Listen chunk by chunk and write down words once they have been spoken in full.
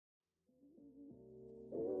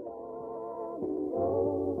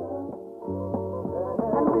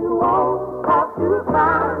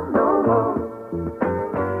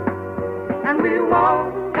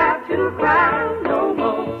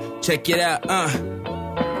Check it out, I'm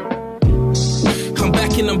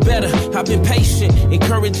back and I'm better. I've been patient,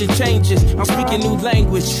 encouraging changes. I'm speaking new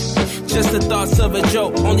language. Just the thoughts of a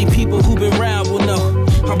joke. Only people who've been around will know.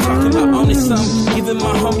 I'm talking about owning some, giving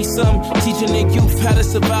my homie some, teaching the youth how to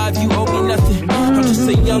survive. You owe me nothing. I'm just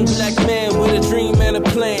a young black man with a dream and a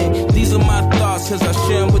plan. These are my thoughts as I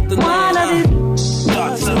share them with the land.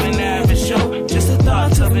 Thoughts of an average show. Just the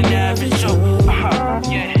thoughts of an average show.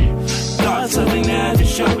 Yeah. Thoughts of an average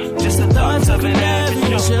show. Just the thoughts of an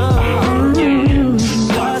average show. Yeah.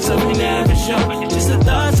 Thoughts of an average show. Just the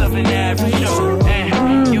thoughts of an average show.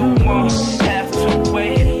 And you won't have to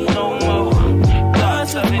wait no more.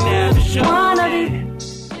 Thoughts of an average show. Sir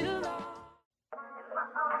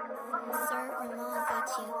Ramon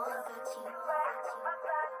got you.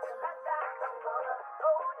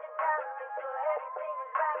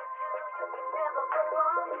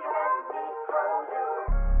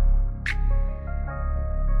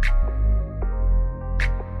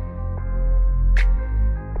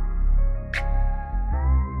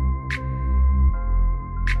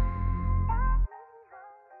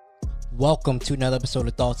 Welcome to another episode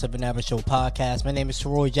of Thoughts of an Average Joe podcast. My name is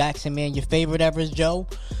Teroy Jackson, man, your favorite average Joe.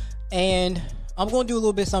 And I'm going to do a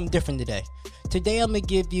little bit something different today. Today I'm going to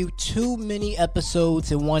give you two mini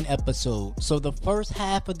episodes in one episode. So the first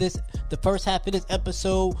half of this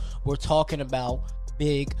episode, we're talking about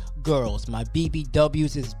big girls. My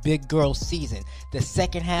BBWs is big girl season. The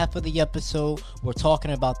second half of the episode, we're talking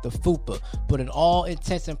about the FUPA. But in all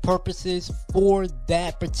intents and purposes, for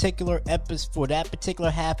that particular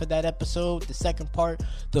half of that episode, the second part,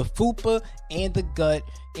 the FUPA and the gut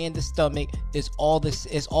and the stomach is all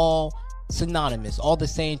synonymous, all the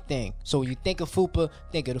same thing. So when you think of FUPA,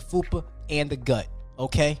 think of the FUPA and the gut.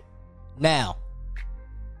 Okay? Now,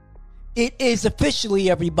 it is officially,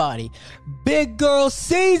 everybody, big girl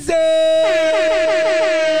season!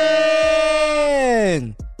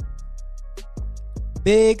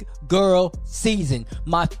 Big girl season.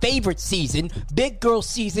 My favorite season. Big girl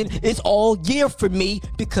season is all year for me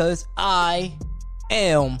because I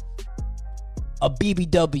am a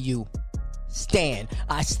BBW stan.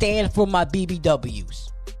 I stand for my BBWs.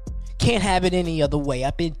 Can't have it any other way.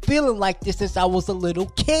 I've been feeling like this since I was a little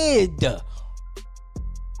kid.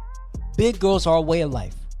 Big girls are a way of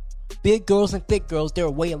life. Big girls and thick girls, they're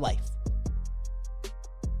a way of life.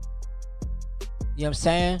 You know what I'm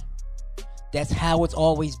saying? That's how it's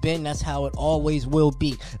always been. That's how it always will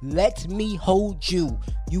be. Let me hold you,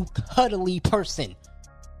 you cuddly person.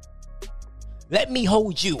 Let me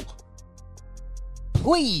hold you.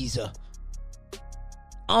 Please.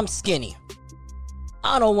 I'm skinny.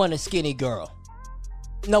 I don't want a skinny girl.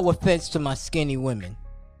 No offense to my skinny women,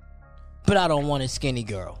 but I don't want a skinny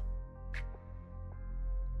girl.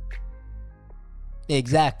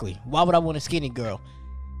 Exactly. Why would I want a skinny girl?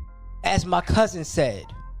 As my cousin said,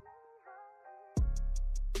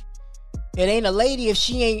 it ain't a lady if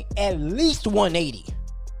she ain't at least 180.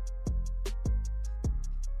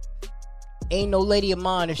 Ain't no lady of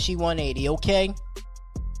mine if she 180, okay?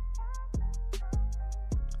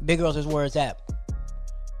 Big girls is where it's at.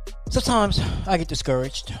 Sometimes I get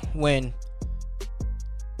discouraged when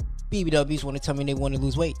BBWs want to tell me they want to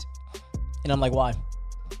lose weight. And I'm like, why?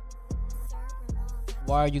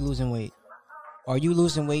 Why are you losing weight? Are you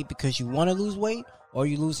losing weight because you want to lose weight? Or are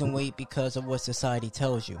you losing weight because of what society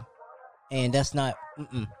tells you? And that's not...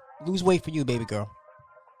 Lose weight for you, baby girl.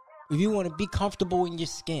 If you want to be comfortable in your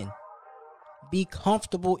skin, be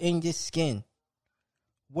comfortable in your skin.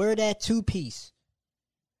 Wear that two-piece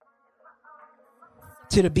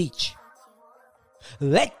to the beach.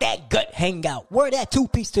 Let that gut hang out. Wear that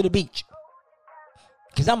two-piece to the beach.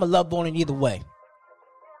 Because I'm a love on it either way.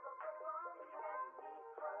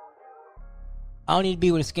 I don't need to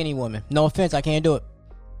be with a skinny woman. No offense, I can't do it.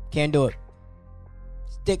 Can't do it.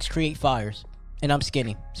 Sticks create fires. And I'm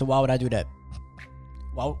skinny. So why would I do that?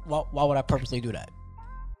 Why would I purposely do that?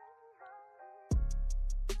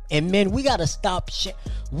 And men, we gotta stop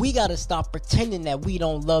pretending that we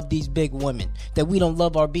don't love these big women. That we don't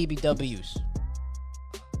love our BBWs.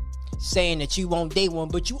 Saying that you won't date one,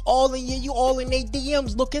 but you all in their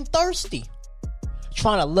DMs looking thirsty.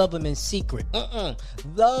 Trying to love them in secret.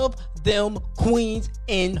 Love them queens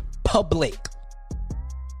in public.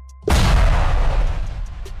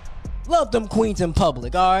 Love them queens in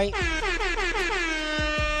public, alright?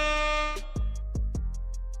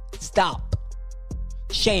 Stop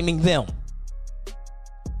shaming them.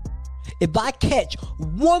 If I catch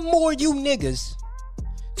one more you niggas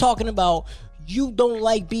talking about you don't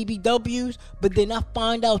like BBWs, but then I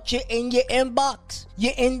find out you're in your inbox,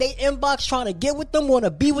 you're in their inbox trying to get with them, want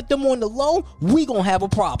to be with them on the low, we gonna have a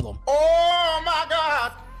problem. Oh my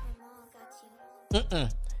God.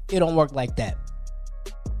 It don't work like that.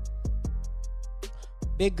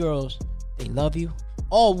 Big girls, they love you.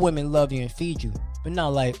 All women love you and feed you, but not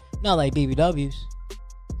like BBWs.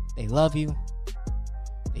 They love you.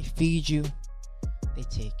 They feed you. They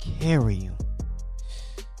take care of you.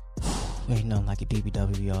 Ain't nothing like a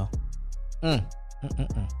BBW, y'all.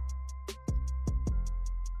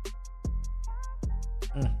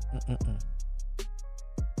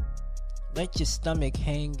 Let your stomach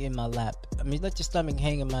hang in my lap. Let your stomach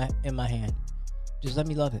hang in my hand. Just let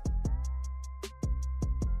me love it.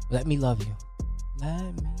 Let me love you.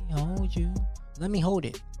 Let me hold you. Let me hold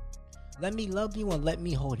it. Let me love you and let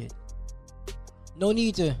me hold it. No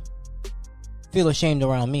need to feel ashamed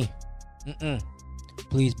around me.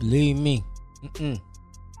 Please believe me.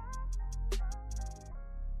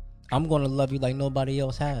 I'm gonna love you like nobody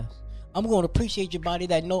else has. I'm gonna appreciate your body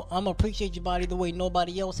I'm gonna appreciate your body the way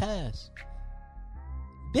nobody else has.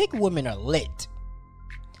 Big women are lit.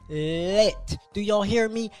 Lit. Do y'all hear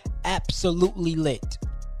me? Absolutely lit.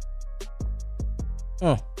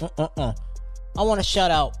 I want to shout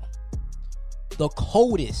out the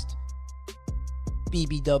coldest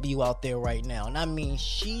BBW out there right now. And I mean,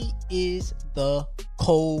 she is the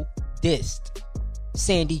coldest.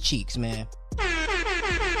 Sandy Cheeks, man.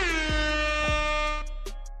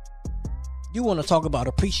 You want to talk about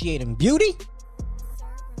appreciating beauty?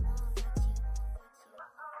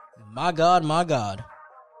 My God, my God.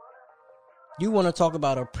 You want to talk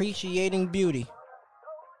about appreciating beauty?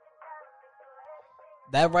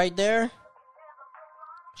 That right there,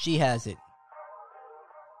 she has it.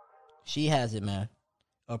 She has it, man.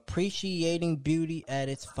 Appreciating beauty at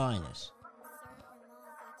its finest.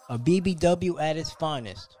 A BBW at its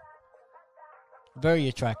finest. Very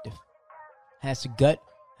attractive. Has the gut,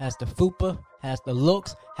 has the fupa, has the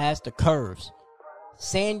looks, has the curves.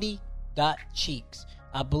 Sandy.cheeks.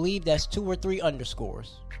 I believe that's 2 or 3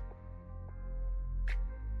 underscores.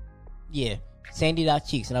 Yeah,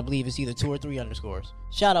 Sandy.cheeks, and I believe it's either 2 or 3 underscores.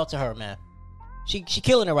 Shout out to her, man. She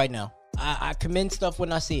killing it right now. I commend stuff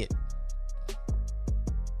when I see it.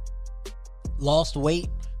 Lost weight,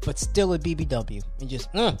 but still a BBW. And just,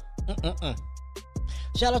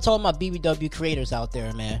 Shout out to all my BBW creators out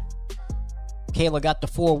there, man. Kayla got the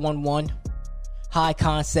 411. High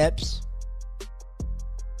Concepts.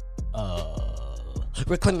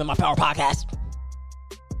 Reclaiming My Power podcast.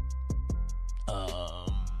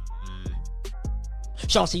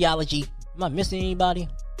 Sean Theology. Am I missing anybody?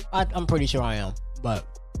 I'm pretty sure I am, but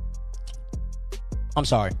I'm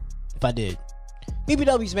sorry if I did.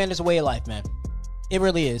 BBWs, man, it's a way of life, man. It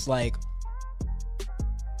really is. Like,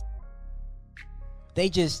 they're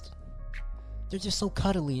just so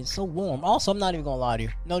cuddly and so warm. Also, I'm not even gonna lie to you.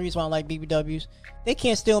 Another reason why I like BBWs, they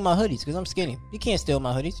can't steal my hoodies because I'm skinny. You can't steal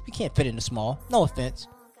my hoodies. You can't fit into small. No offense.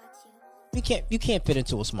 You can't fit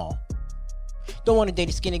into a small. Don't want to date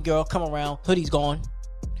a skinny girl, come around, hoodie's gone.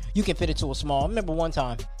 You can fit into a small. I remember one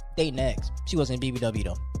time dating an ex. She wasn't in BBW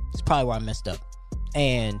though. It's probably where I messed up.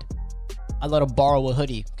 And I let her borrow a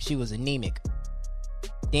hoodie because she was anemic.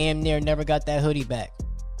 Damn near never got that hoodie back.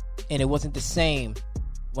 And it wasn't the same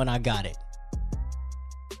when I got it.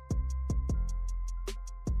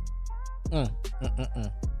 You know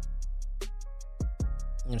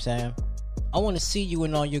what I'm saying? I want to see you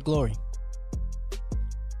in all your glory.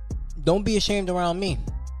 Don't be ashamed around me.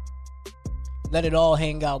 Let it all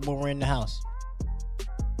hang out when we're in the house.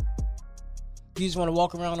 You just want to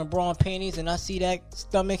walk around in bra and panties and I see that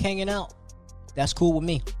stomach hanging out. That's cool with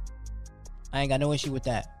me. I ain't got no issue with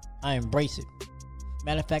that. I embrace it.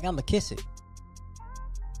 Matter of fact, I'ma kiss it.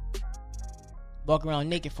 Walk around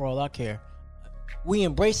naked for all I care. We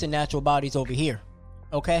embracing natural bodies over here.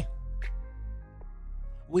 Okay?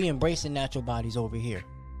 We embracing natural bodies over here.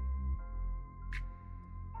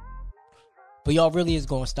 But y'all really is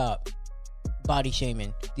gonna stop body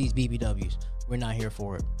shaming these BBWs. We're not here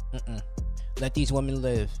for it. Let these women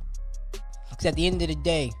live. Because at the end of the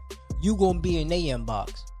day, you gonna be in their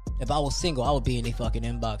inbox. If I was single, I would be in their fucking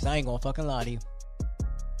inbox. I ain't gonna fucking lie to you.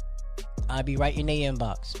 I'd be right in their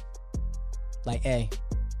inbox. Like, hey,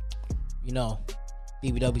 you know,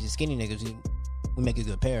 BBWs and skinny niggas, we make a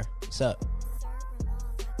good pair. What's up?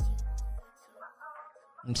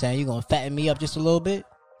 I'm saying, you gonna fatten me up just a little bit?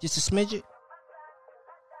 Just a smidget?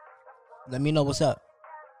 Let me know what's up.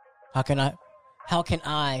 How can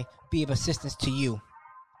I be of assistance to you?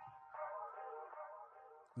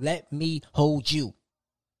 Let me hold you.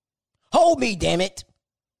 Hold me, damn it.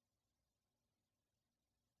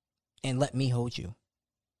 And let me hold you.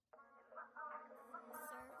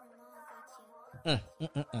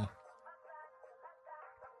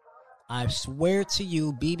 I swear to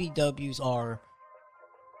you, BBWs are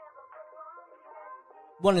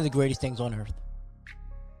One of the greatest things on earth.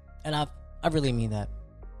 And I really mean that.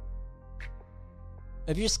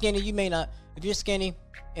 If you're skinny, you may not. If you're skinny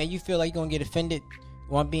and you feel like you're gonna get offended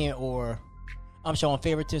or I'm showing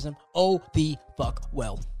favoritism, oh the fuck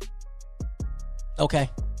well. Okay?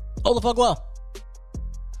 Oh the fuck well.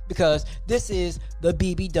 Because this is the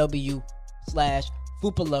BBW /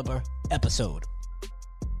 Fupa Lover episode.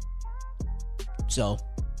 So,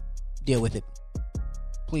 deal with it.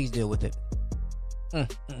 Please deal with it. I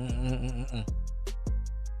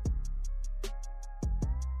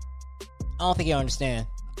don't think you understand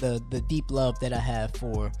the deep love that I have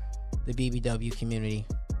for the BBW community.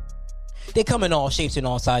 They come in all shapes and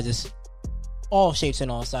all sizes. All shapes and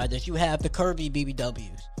all sizes. You have the curvy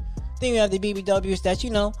BBWs. Then you have the BBWs that,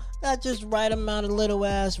 got just right amount of little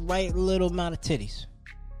ass, right little amount of titties.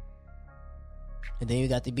 And then you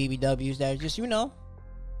got the BBWs that are just,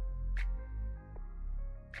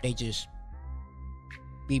 they just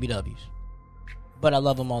BBWs. But I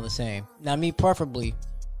love them all the same. Now, me preferably,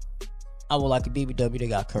 I would like a BBW that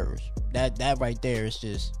got curves. That right there is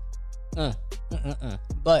just,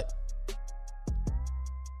 But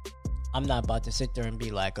I'm not about to sit there and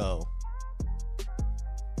be like, oh,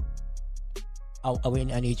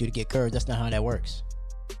 I need you to get curves. That's not how that works.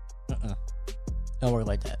 Don't work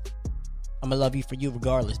like that. I'm gonna love you for you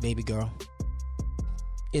regardless, baby girl.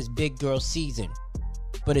 It's big girl season.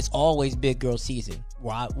 But it's always big girl season.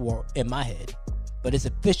 Or in my head. But it's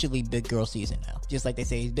officially big girl season now. Just like they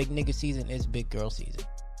say, it's big nigga season, it's big girl season.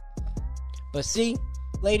 But see,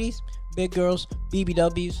 ladies, big girls,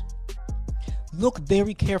 BBWs, look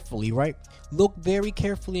very carefully, right? Look very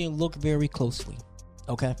carefully and look very closely.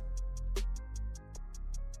 Okay?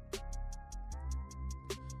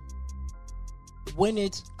 When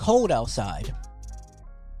it's cold outside,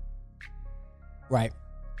 right?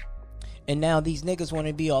 And now these niggas want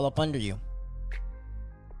to be all up under you.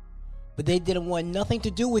 But they didn't want nothing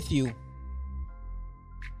to do with you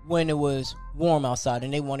when it was warm outside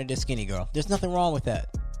and they wanted a skinny girl. There's nothing wrong with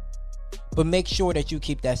that. But make sure that you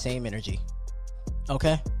keep that same energy.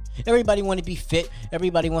 Okay? Everybody want to be fit.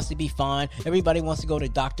 Everybody wants to be fine. Everybody wants to go to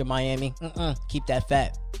Dr. Miami. Keep that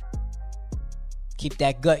fat. Keep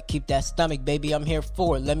that gut. Keep that stomach, baby. I'm here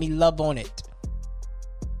for it. Let me love on it.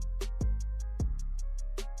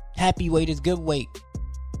 Happy weight is good weight.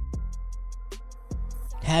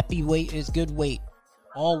 Happy weight is good weight.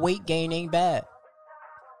 All weight gain ain't bad.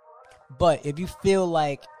 But if you feel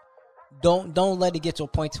like, don't let it get to a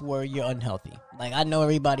point to where you're unhealthy. Like, I know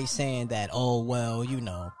everybody's saying that, oh, well,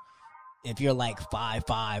 if you're like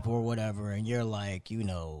 5'5" or whatever, and you're like,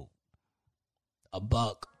 a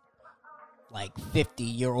buck, like 50,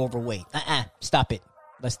 you're overweight. Stop it.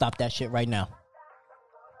 Let's stop that shit right now.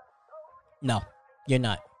 No, you're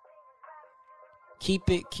not. Keep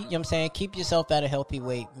yourself at a healthy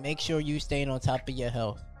weight. Make sure you staying on top of your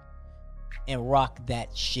health. And rock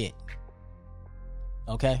that shit.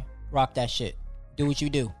 Okay? Rock that shit. Do what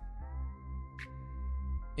you do.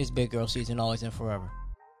 It's big girl season, always and forever.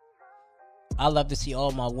 I love to see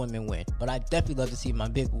all my women win. But I definitely love to see my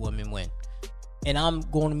big women win. And I'm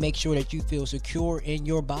going to make sure that you feel secure in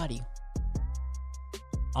your body.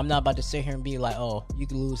 I'm not about to sit here and be like, oh, you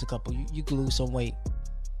can lose you can lose some weight.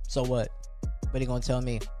 So what? But they're going to tell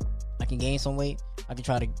me I can gain some weight. I can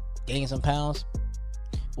try to gain some pounds.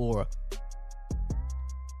 Or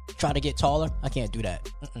try to get taller. I can't do that.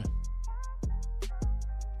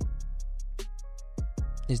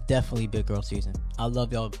 It's definitely big girl season. I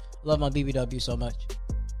love y'all. I love my BBW so much.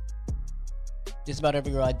 Just about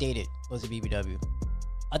every girl I dated was a BBW.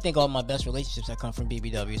 I think all my best relationships have come from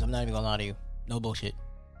BBWs. I'm not even going to lie to you. No bullshit.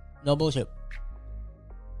 No bullshit.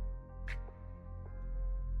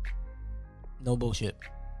 No bullshit.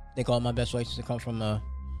 I think all my best relationships come from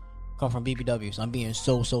BBWs. I'm being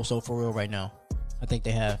so for real right now. I think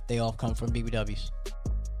they have. They all come from BBWs.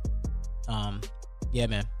 Yeah,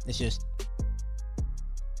 man. It's just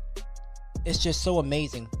so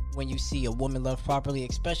amazing when you see a woman loved properly,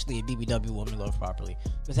 especially a BBW woman loved properly.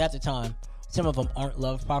 Because half the time, some of them aren't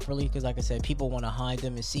loved properly. Because like I said, people want to hide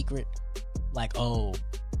them in secret. Like, oh,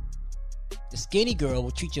 the skinny girl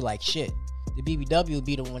will treat you like shit. The BBW will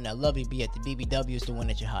be the one that love you, be at the BBW is the one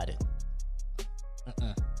that you're hiding.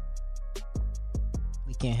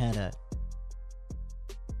 We can't have that.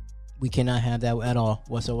 We cannot have that at all,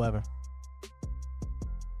 whatsoever.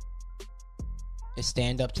 It's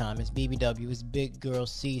stand-up time. It's BBW. It's big girl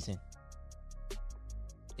season.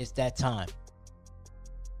 It's that time.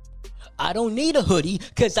 I don't need a hoodie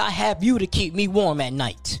because I have you to keep me warm at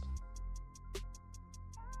night.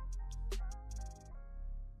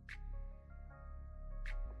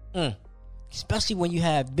 Especially when you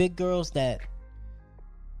have big girls that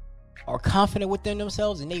are confident within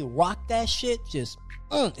themselves and they rock that shit, just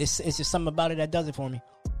it's just something about it that does it for me.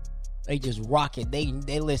 They just rock it.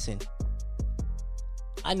 They listen.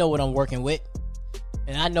 I know what I'm working with,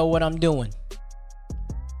 and I know what I'm doing,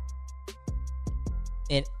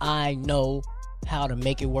 and I know how to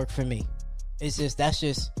make it work for me. That's just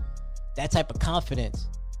that type of confidence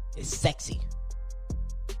is sexy.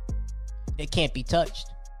 It can't be touched.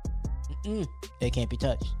 It can't be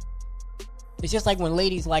touched. It's just like when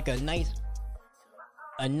ladies like a nice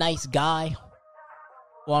guy.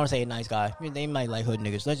 Well, I don't say a nice guy. I mean, they might like hood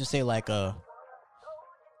niggas. Let's just say like a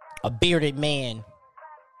bearded man,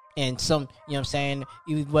 and some, you know what I'm saying,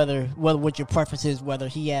 whether what your preference is, whether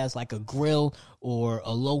he has like a grill or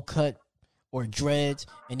a low cut or dreads,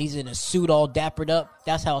 and he's in a suit all dappered up.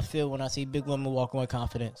 That's how I feel when I see big women walking with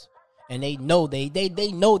confidence, and they know they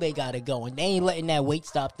know they gotta go, and they ain't letting that weight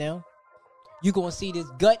stop them. You gonna see this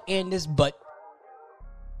gut and this butt.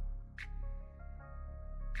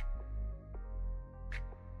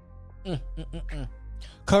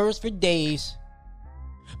 Curves for days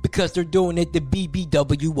because they're doing it the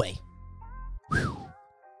BBW way.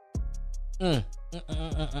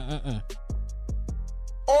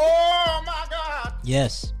 Oh my God!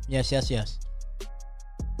 Yes. It's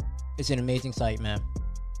an amazing sight, man.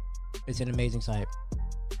 It's an amazing sight.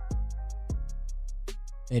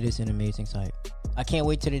 It is an amazing sight. I can't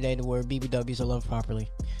wait till the day to where BBWs are loved properly.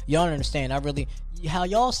 Y'all don't understand. How women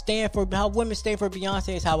stand for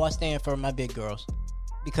Beyonce is how I stand for my big girls,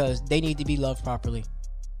 because they need to be loved properly,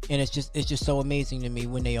 and it's just so amazing to me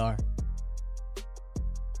when they are.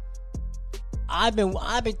 I've been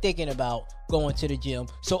thinking about going to the gym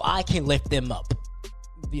so I can lift them up.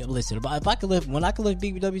 Listen, when I can lift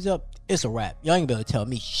BBWs up, it's a wrap. Y'all ain't gonna be able to tell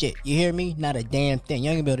me shit. You hear me? Not a damn thing.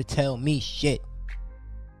 Y'all ain't gonna be able to tell me shit.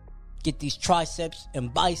 Get these triceps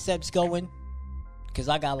and biceps going, because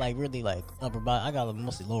I got like really like upper body. I got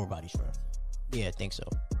mostly lower body strength. Yeah, I think so.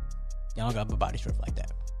 Y'all don't got upper body strength like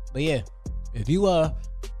that. But yeah, if you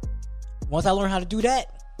once I learn how to do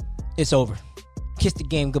that, it's over. Kiss the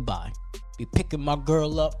game goodbye. Be picking my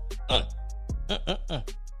girl up.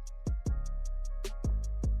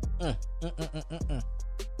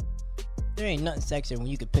 There ain't nothing sexier when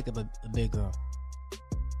you can pick up a big girl.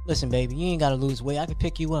 Listen, baby, you ain't gotta lose weight. I can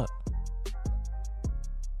pick you up.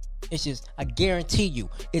 It's just, I guarantee you,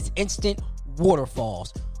 it's instant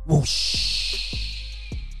waterfalls. Whoosh.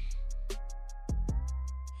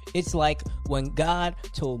 It's like when God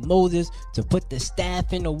told Moses to put the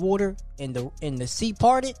staff in the water and the sea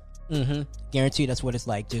parted. Guarantee that's what it's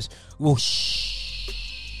like. Just whoosh.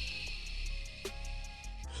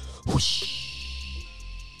 Whoosh.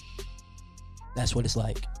 That's what it's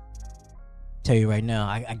like. Tell you right now,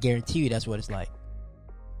 I guarantee you that's what it's like.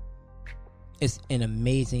 It's an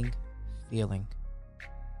amazing feeling.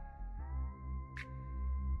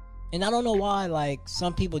 And I don't know why, like,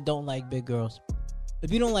 some people don't like big girls.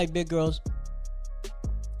 If you don't like big girls,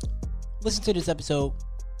 listen to this episode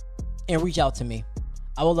and reach out to me.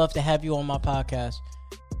 I would love to have you on my podcast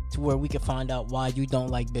to where we can find out why you don't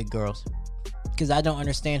like big girls. Because I don't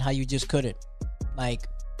understand how you just couldn't. Like,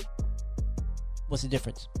 what's the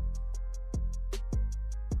difference?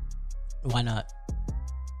 Why not?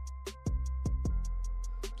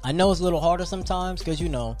 I know it's a little harder sometimes because, you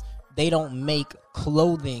know, they don't make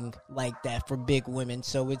clothing like that for big women.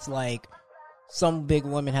 So it's like some big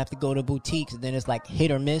women have to go to boutiques, and then it's like hit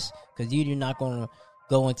or miss, because you're not going to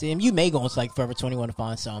go into them. You may go into like Forever 21 to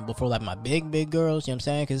find something, but for like my big girls, you know what I'm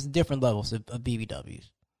saying? Because it's different levels of BBWs.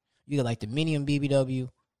 You got like the medium BBW.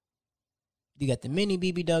 You got the mini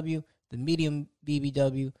BBW, the medium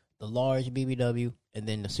BBW, the large BBW, and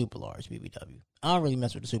then the super large BBW. I don't really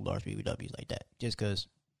mess with the super large BBWs like that, just because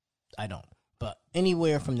I don't. But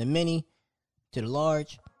anywhere from the mini to the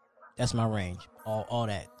large, that's my range. All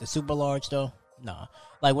that. The super large, though, nah.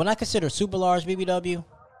 Like, when I consider super large BBW,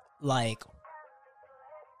 like,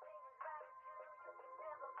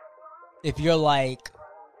 if you're like,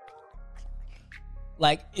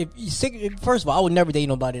 if you sick, first of all, I would never date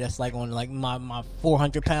nobody that's like on like my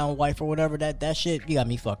 400-pound wife or whatever. That shit, you got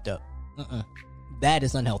me fucked up. That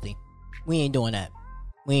is unhealthy. We ain't doing that.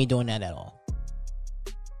 We ain't doing that at all.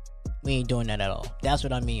 We ain't doing that at all. That's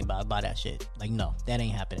what I mean by that shit. Like, no, that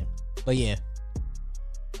ain't happening. But yeah,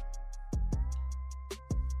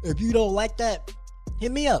 if you don't like that,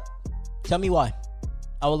 hit me up. Tell me why.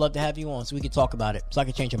 I would love to have you on so we can talk about it, so I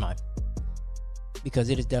can change your mind. Because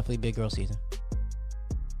it is definitely big girl season.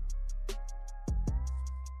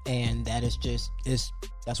 And that is just,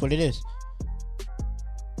 that's what it is.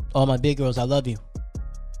 All my big girls, I love you.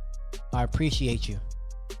 I appreciate you.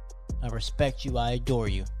 I respect you. I adore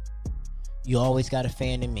you. You always got a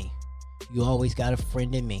fan in me. You always got a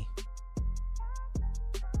friend in me.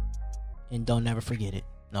 And don't ever forget it,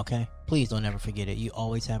 okay? Please don't ever forget it. You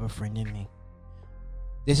always have a friend in me.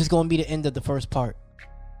 This is going to be the end of the first part.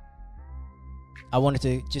 I wanted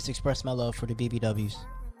to just express my love for the BBWs.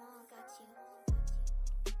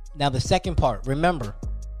 Now the second part, remember,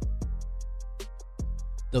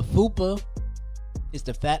 the FUPA is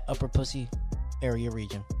the fat upper pussy area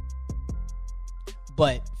region.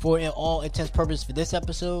 But for all intents and purposes for this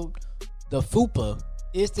episode, the FUPA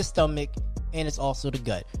is the stomach and it's also the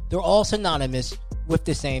gut. They're all synonymous with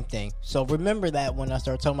the same thing. So remember that when I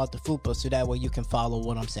start talking about the FUPA, so that way you can follow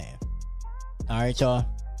what I'm saying. All right, y'all.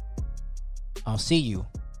 I'll see you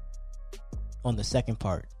on the second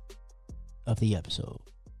part of the episode.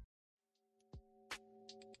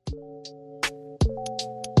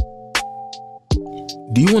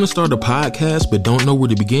 Do you want to start a podcast but don't know where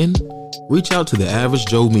to begin? Reach out to The Average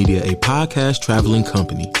Joe Media, a podcast traveling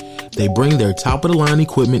company. They bring their top-of-the-line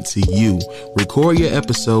equipment to you, record your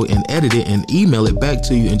episode and edit it and email it back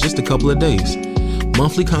to you in just a couple of days.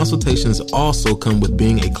 Monthly consultations also come with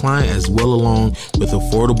being a client as well, along with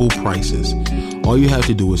affordable prices. All you have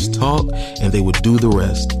to do is talk and they will do the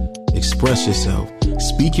rest. Express yourself,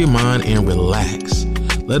 speak your mind, and relax.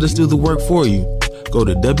 Let us do the work for you. Go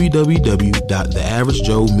to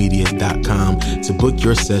www.theaveragejoemedia.com to book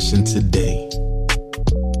your session today.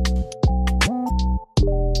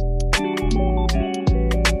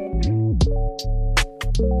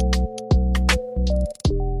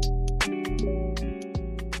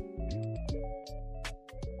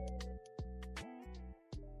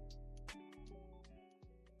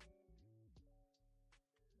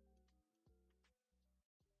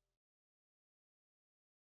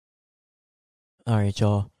 All right,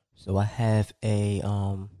 y'all. So I have a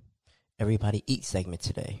everybody eat segment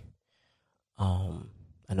today.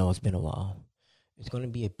 I know it's been a while. It's going to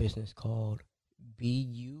be a business called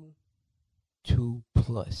BU2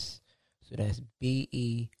 Plus. So that's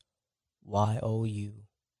BEYOUTY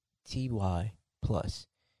plus.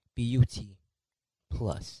 BUT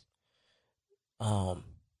plus.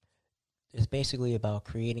 It's basically about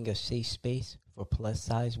creating a safe space for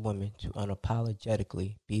plus-size women to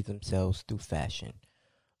unapologetically be themselves through fashion.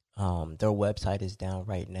 Their website is down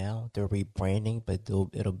right now. They're rebranding, but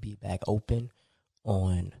it'll be back open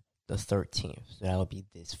on the 13th. So that'll be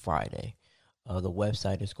this Friday. The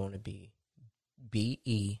website is going to be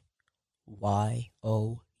BEYOUTY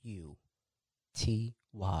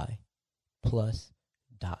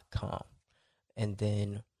plus.com. And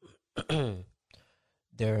then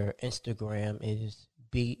their Instagram is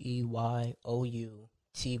BEYOUTY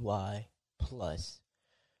plus.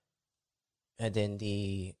 And then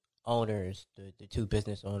the owners, the two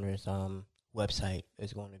business owners, website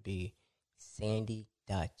is going to be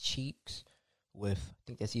sandy.cheeks with, I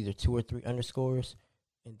think that's either 2 or 3 underscores,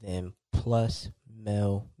 and then plus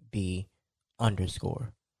Mel B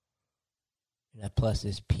underscore. And that plus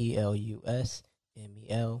is PLUSMELB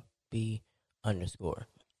underscore.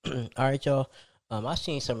 All right, y'all. I've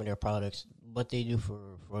seen some of their products. What they do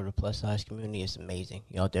for the plus size community is amazing.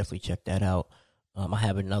 Y'all definitely check that out. I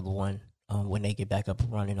have another one. When they get back up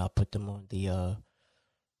and running, I'll put them on the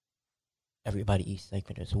Everybody Eats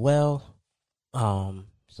segment as well.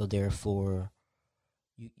 So therefore,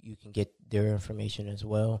 you can get their information as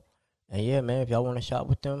well. And yeah, man, if y'all want to shop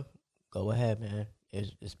with them, go ahead, man.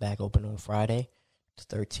 It's back open on Friday, the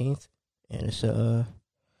 13th, and it's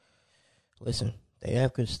listen, they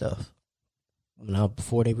have good stuff. Now,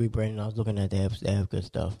 before they rebranded, I was looking at they have good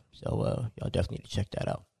stuff. So y'all definitely need to check that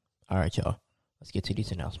out. All right, y'all. Let's get to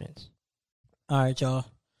these announcements. All right, y'all.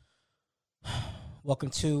 Welcome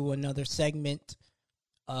to another segment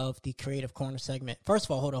of the Creative Corner segment. First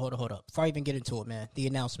of all, hold up. Before I even get into it, man, the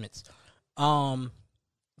announcements.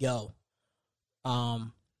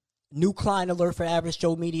 New client alert for Average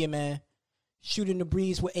Joe Media, man. Shooting the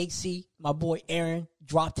Breeze with AC. My boy Aaron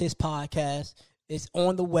dropped his podcast. It's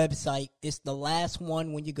on the website. It's the last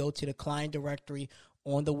one when you go to the client directory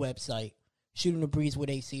on the website. Shooting the Breeze with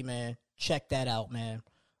AC, man. Check that out, man.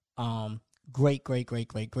 Great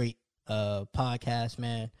podcast,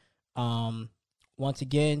 man. Once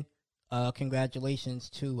again, congratulations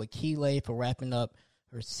to Akile for wrapping up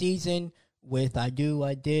her season with I Do,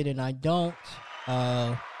 I Did, and I Don't.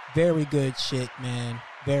 Very good shit, man.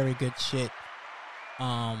 Very good shit. Be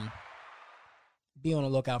on the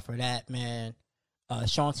lookout for that, man.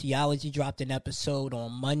 Sean Theology dropped an episode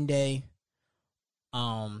on Monday.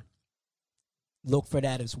 Look for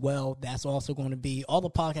that as well. That's also going to be, all the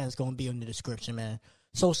podcasts is going to be in the description, man.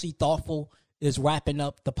 Socially Thoughtful is wrapping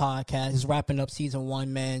up the podcast. Is wrapping up season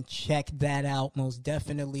 1, man. Check that out. Most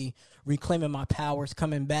definitely. Reclaiming My Powers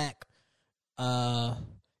coming back.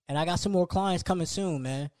 And I got some more clients coming soon,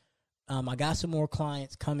 man. I got some more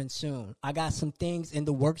clients coming soon. I got some things in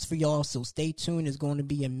the works for y'all, so stay tuned. It's going to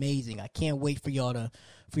be amazing. I can't wait for y'all to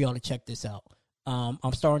check this out.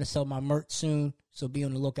 I'm starting to sell my merch soon, so be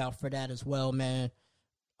on the lookout for that as well, man.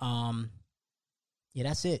 Yeah,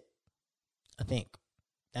 that's it. I think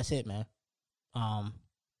that's it, man.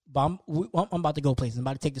 But I'm about to go places. I'm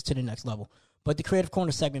about to take this to the next level. But the Creative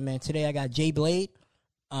Corner segment, man. Today I got Jay Blade.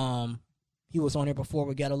 He was on here before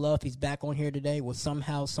with Gotta Love. He's back on here today with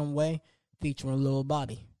Somehow, Some Way, featuring Lil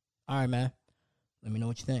Bobby. All right, man. Let me know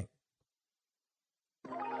what you think.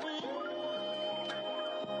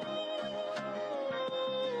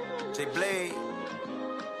 Jay Blade.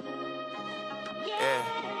 Yeah.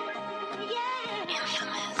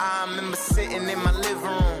 I remember sitting in my living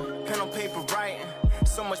room, pen on paper writing.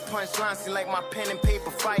 So much punchline, seem like my pen and paper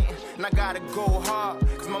fighting. And I gotta go hard,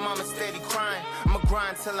 cause my mama steady crying. I'ma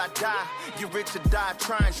grind till I die, get rich or die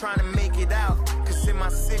trying to make it out. Cause in my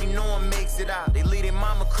city, no one makes it out. They leave their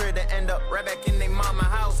mama crib to end up right back in their mama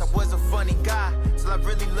house. I was a funny guy, till I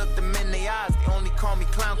really looked them in their eyes. They only call me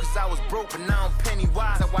clown cause I was broke, but now I'm penny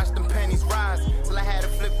wise. I watched them pennies rise, till I had to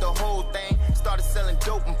flip the whole thing. Started selling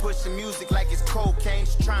dope and pushing music like it's cocaine.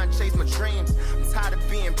 Just trying to chase my dreams. I'm tired of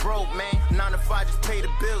being broke, man. 9 to 5, just pay the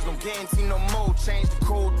bills, no guarantee no more change. The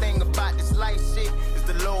cool thing about this life shit is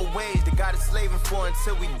the low wage. They got us slaving for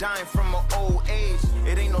until we dying from an old age.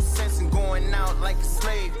 It ain't no sense in going out like a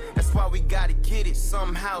slave. That's why we gotta get it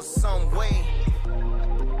somehow, some way.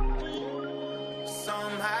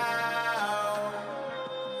 Somehow,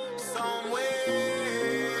 some way.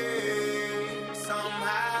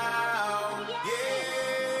 Somehow,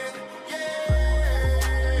 yeah, yeah.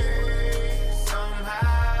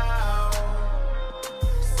 Somehow,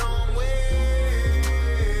 some way.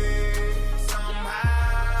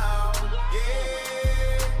 Somehow,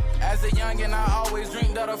 yeah. As a youngin', I always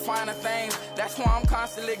dreamed of the finer things. That's why I'm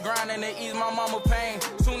constantly grinding to ease my mama pain.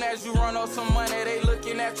 Soon as you run up some money, they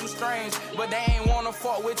looking at you strange. But they ain't wanna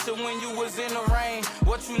fuck with you when you was in the rain.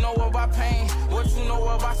 What you know about pain, what you know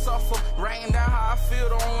about suffer. Writing down how I feel,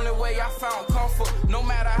 the only way I found comfort. No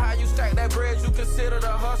matter how you stack that bread, you consider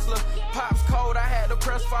the hustler. Pops cold, I had to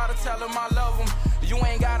press fire to tell him I love him. You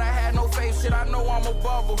ain't gotta have no faith, shit, I know I'm a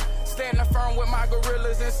bubble. Standing firm with my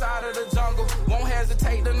gorillas inside of the jungle. Won't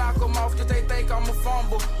hesitate to knock them off cause they think I'm a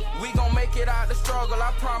fumble. We gon' make it out the struggle,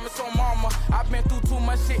 I promise on mama. I've been through too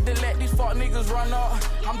much shit to let these fuck niggas run up.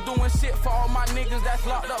 I'm doing shit for all my niggas that's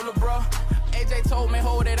locked up, lil' bruh. AJ told me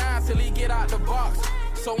hold it on till he get out the box.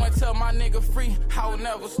 So until my nigga free, I will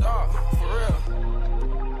never stop, for real.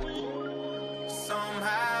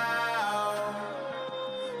 Somehow,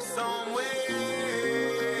 some way.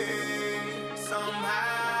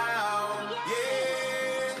 Somehow,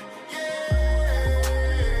 yeah, yeah.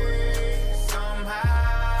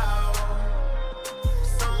 Somehow,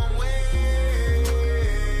 some way.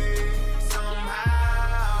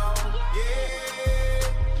 Somehow,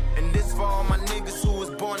 yeah. And this for all my niggas who was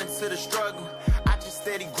born into the struggle. I just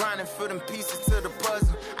steady grinding for them pieces to the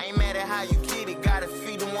puzzle. I ain't mad at how you get it, gotta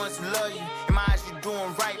feed the ones who love you. In my eyes, you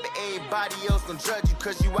doing right, but everybody else gon' judge you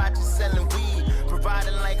cause you out just selling weed,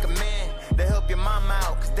 providing like a man. To help your mama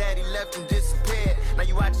out, cause daddy left and disappeared. Now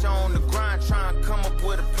you out here on the grind, trying to come up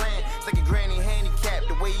with a plan. It's like a granny handicap,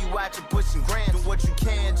 the way you out here pushing grams. Do what you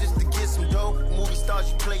can just to get some dough. Movie stars,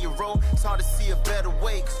 you play your role. It's hard to see a better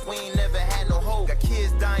way, cause we ain't never had no hope. Got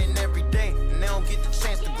kids dying every day, and they don't get the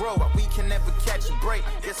chance to grow. But we can never catch a break,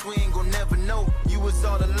 guess we ain't gon' never know. You was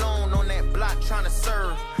all alone on that block trying to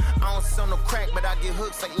serve. I don't sell no crack, but I get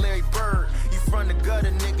hooks like Larry Bird. You from the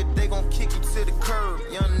gutter, nigga, they gon' kick you to the curb.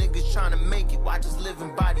 Young niggas trying to make it, watch us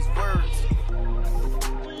living by these words.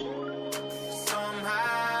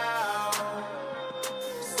 Somehow,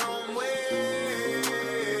 some way.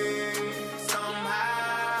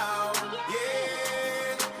 Somehow,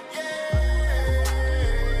 yeah, yeah.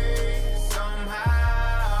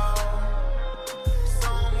 Somehow,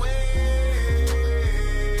 some way.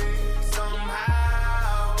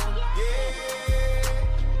 Somehow, yeah.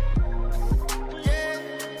 Yeah,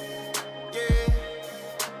 yeah,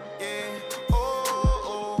 yeah. Oh,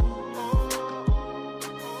 oh,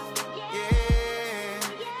 oh.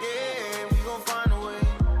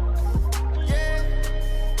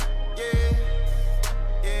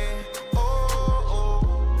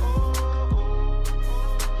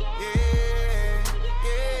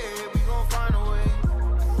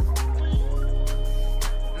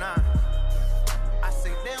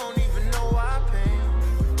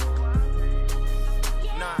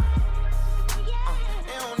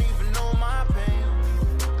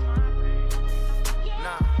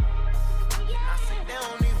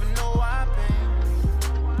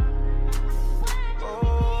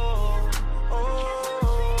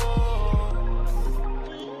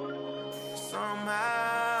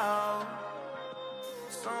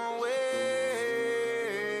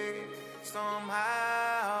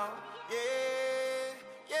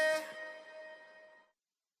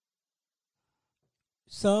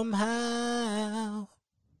 Somehow,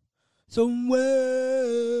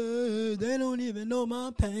 somewhere, they don't even know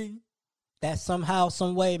my pain. That's Somehow,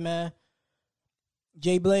 Some Way, man.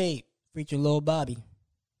 J Blade featuring Lil Bobby.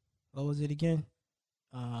 What was it again?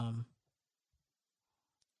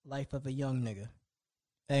 Life of a Young Nigga.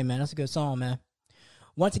 Hey, man, that's a good song, man.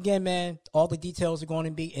 Once again, man, all the details are going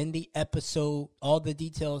to be in the episode. All the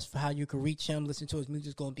details for how you can reach him, listen to his music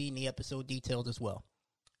is going to be in the episode details as well.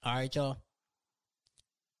 All right, y'all.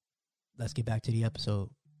 Let's get back to the episode.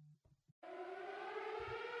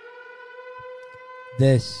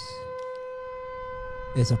 This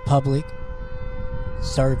is a public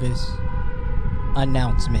service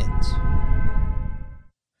announcement.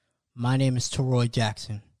 My name is Teroy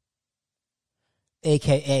Jackson,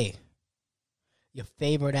 a.k.a. your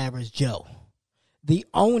favorite average Joe, the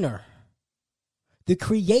owner, the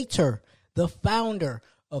creator, the founder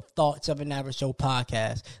of Thoughts of an Average Joe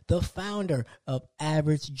podcast, the founder of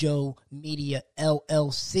Average Joe Media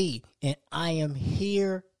LLC, and I am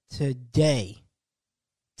here today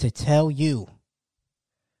to tell you,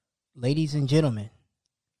 ladies and gentlemen,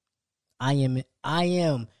 I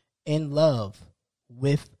am in love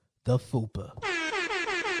with the FUPA.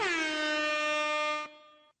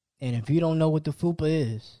 And if you don't know what the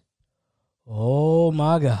FUPA is, oh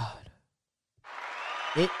my God.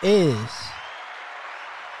 It is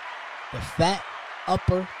the fat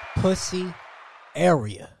upper pussy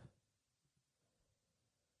area.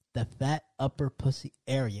 The fat upper pussy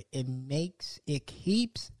area. It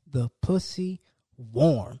keeps the pussy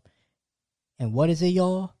warm. And what is it,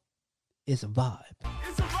 y'all? It's a vibe.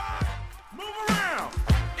 It's a vibe. Move around.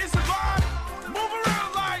 It's a vibe. Move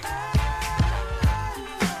around like.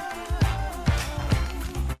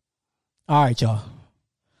 All right, y'all.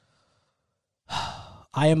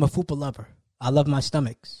 I am a FUPA lover. I love my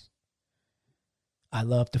stomachs. I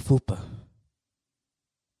love the FUPA.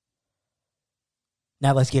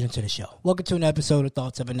 Now let's get into the show. Welcome to an episode of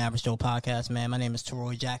Thoughts of an Average Joe podcast, man. My name is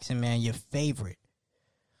Teroy Jackson, man, your favorite.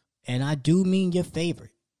 And I do mean your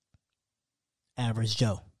favorite Average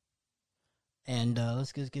Joe. And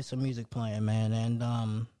let's just get some music playing, man. And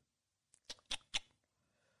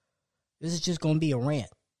this is just going to be a rant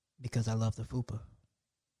because I love the FUPA.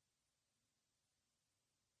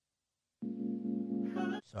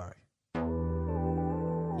 Sorry.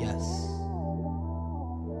 Yes.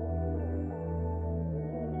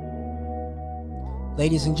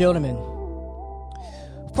 Ladies and gentlemen,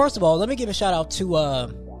 first of all, let me give a shout out to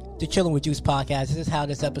the Chillin' with Juice podcast. This is how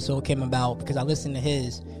this episode came about because I listened to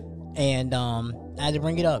his and I had to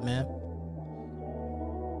bring it up, man.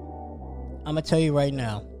 I'm going to tell you right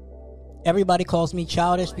now. Everybody calls me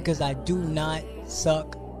childish because I do not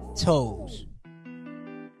suck toes.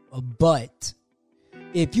 But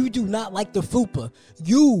if you do not like the FUPA,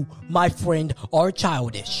 you, my friend, are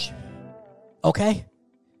childish. Okay?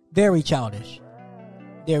 Very childish.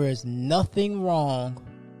 There is nothing wrong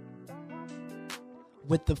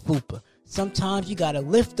with the FUPA. Sometimes you gotta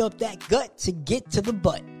lift up that gut to get to the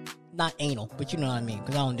butt. Not anal, but you know what I mean,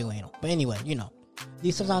 because I don't do anal. But anyway, you know.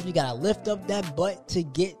 Sometimes you gotta lift up that butt to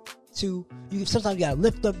get to... Sometimes you gotta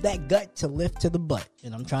lift up that gut to lift to the butt.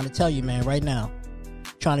 And I'm trying to tell you, man, right now.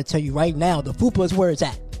 Trying to tell you right now, the FUPA is where it's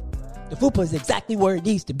at. The FUPA is exactly where it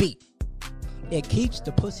needs to be. It keeps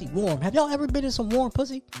the pussy warm. Have y'all ever been in some warm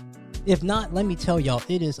pussy? If not, let me tell y'all,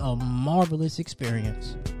 it is a marvelous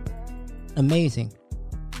experience. Amazing.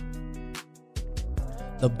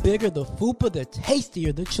 The bigger the FUPA, the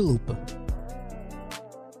tastier the chalupa.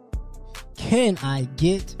 Can I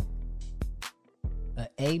get an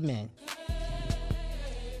amen?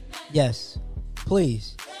 Yes,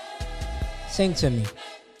 please. Sing to me.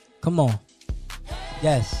 Come on.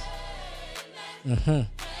 Yes.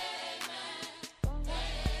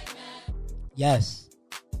 Yes.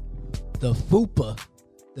 The FUPA.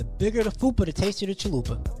 The bigger the FUPA, the tastier the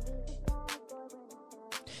chalupa.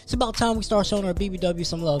 It's about time we start showing our BBW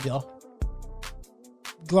some love, y'all.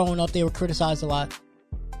 Growing up, they were criticized a lot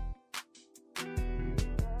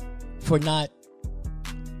for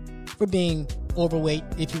being overweight,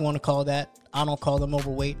 if you want to call that. I don't call them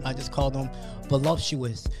overweight. I just call them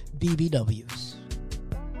voluptuous BBWs.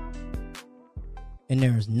 And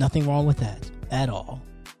there is nothing wrong with that at all.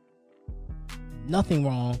 Nothing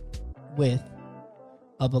wrong with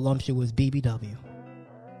a voluptuous BBW.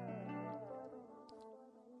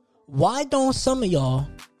 Why don't some of y'all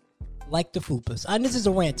like the FUPAs? And this is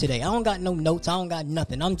a rant today. I don't got no notes. I don't got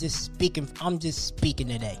nothing. I'm just speaking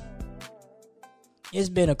today. It's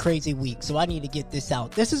been a crazy week, so I need to get this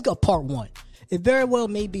out. This is a part 1. It very well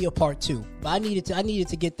may be a part 2, but I needed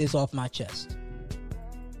to get this off my chest.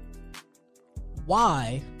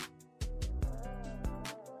 Why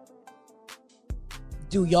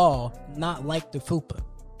do y'all not like the fupa?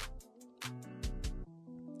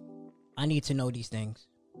 I need to know these things.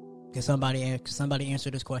 Can somebody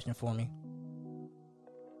answer this question for me?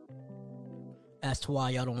 As to why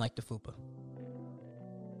y'all don't like the fupa.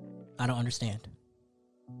 I don't understand.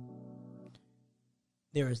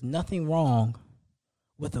 There is nothing wrong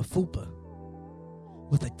with a fupa,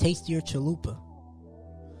 with a tastier chalupa.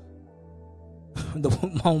 The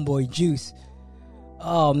homeboy Juice.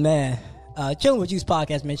 Oh man. Chilling with Juice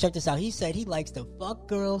podcast, man. Check this out. He said he likes to fuck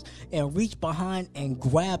girls and reach behind and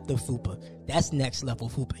grab the fupa. That's next level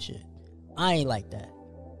fupa shit. I ain't like that.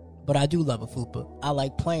 But I do love a fupa. I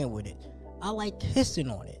like playing with it. I like kissing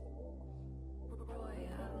on it. You know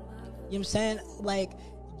what I'm saying? Like,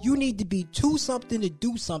 you need to be too something to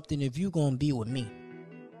do something if you gonna be with me.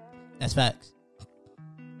 That's facts.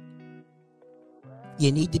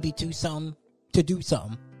 You need to be too something to do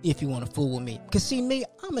something if you want to fool with me. Because see me,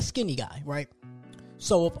 I'm a skinny guy, right?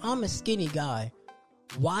 So if I'm a skinny guy,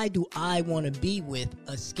 why do I want to be with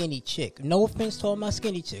a skinny chick? No offense to all my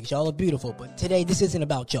skinny chicks. Y'all are beautiful. But today, this isn't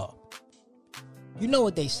about y'all. You know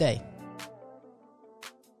what they say.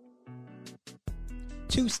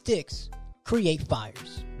 2 sticks create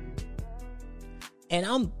fires. And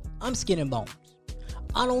I'm skin and bones.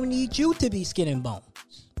 I don't need you to be skin and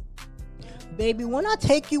bones. Baby, when I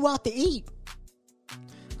take you out to eat,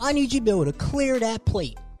 I need you to be able to clear that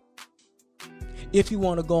plate if you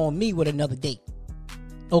want to go on me with another date.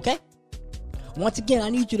 Okay? Once again, I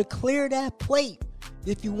need you to clear that plate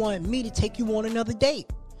if you want me to take you on another date.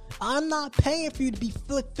 I'm not paying for you to be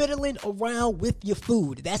fiddling around with your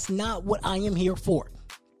food. That's not what I am here for.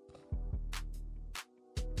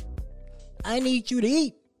 I need you to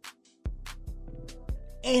eat.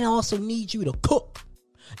 And I also need you to cook.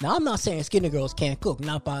 Now, I'm not saying skinny girls can't cook,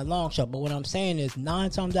 not by a long shot, but what I'm saying is 9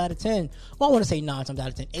 times out of 10, well, I want to say 9 times out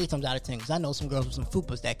of 10, 8 times out of 10, because I know some girls with some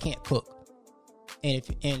fupas that can't cook. And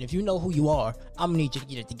if you know who you are, I'm going to need you to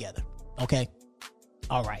get it together, okay?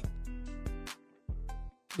 All right.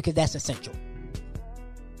 Because that's essential.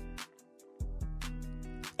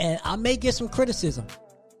 And I may get some criticism,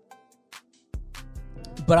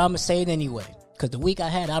 but I'm going to say it anyway, because the week I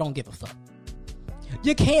had, I don't give a fuck.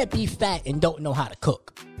 You can't be fat and don't know how to cook.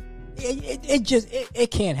 It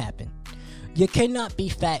can't happen. You cannot be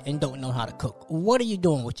fat and don't know how to cook. What are you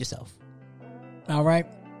doing with yourself? All right?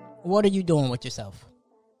 What are you doing with yourself?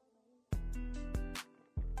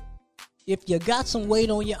 If you got some weight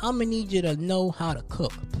on you, I'm going to need you to know how to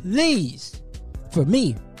cook. Please, for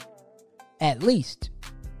me, at least,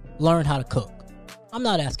 learn how to cook. I'm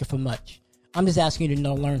not asking for much. I'm just asking you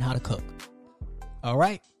to learn how to cook. All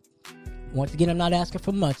right? Once again, I'm not asking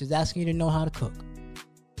for much. Just asking you to know how to cook.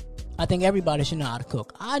 I think everybody should know how to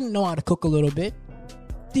cook. I know how to cook a little bit.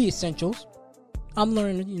 The essentials. I'm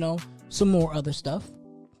learning, some more other stuff.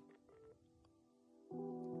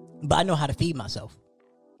 But I know how to feed myself.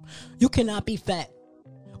 You cannot be fat.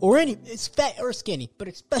 It's fat or skinny, but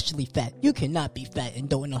especially fat. You cannot be fat and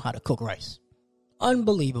don't know how to cook rice.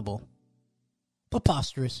 Unbelievable.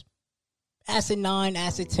 Preposterous. Acid 9,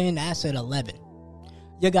 acid 10, acid 11.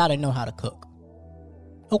 You gotta know how to cook.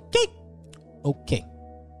 Okay.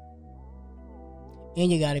 And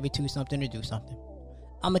you gotta be too something to do something.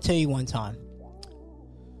 I'm gonna tell you one time.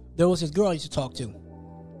 There was this girl I used to talk to.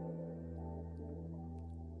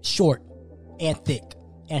 Short and thick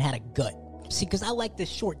and had a gut. See, because I like the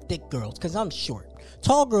short, thick girls because I'm short.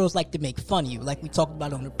 Tall girls like to make fun of you like we talked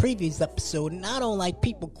about on the previous episode, and I don't like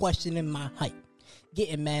people questioning my height.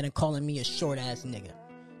 Getting mad and calling me a short-ass nigga.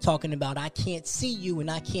 Talking about I can't see you and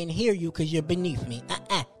I can't hear you because you're beneath me.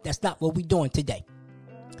 That's not what we doing today.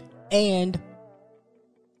 And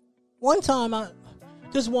one time,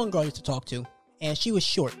 there's one girl I used to talk to, and she was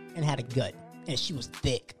short and had a gut, and she was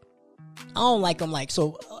thick. I don't like them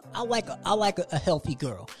so I like a healthy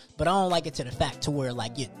girl, but I don't like it to the fact to where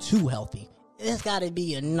like you're too healthy. It's got to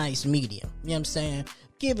be a nice medium. You know what I'm saying?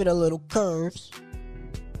 Give it a little curves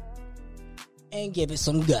and give it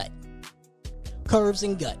some gut. Curves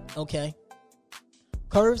and gut, okay?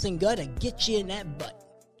 Curves and gut and get you in that butt.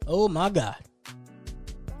 Oh my God.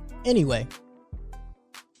 Anyway.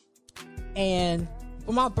 And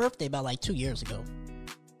for my birthday about like 2 years ago.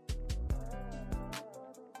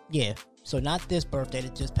 Yeah. So not this birthday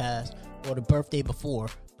that just passed or the birthday before,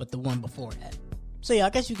 but the one before that. So yeah, I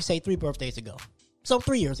guess you could say 3 birthdays ago. So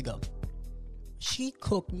 3 years ago. She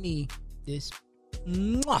cooked me this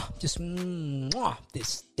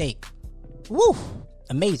steak. Woo!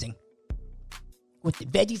 Amazing. With the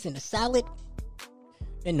veggies and the salad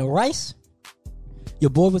and the rice. Your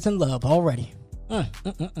boy was in love already.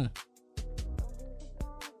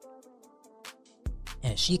 And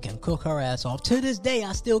And she can cook her ass off. To this day,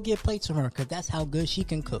 I still get plates from her because that's how good she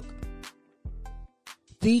can cook.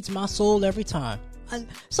 Feeds my soul every time.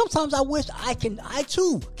 Sometimes I wish I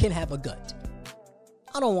too can have a gut.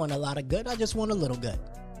 I don't want a lot of gut. I just want a little gut.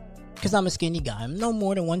 Because I'm a skinny guy. I'm no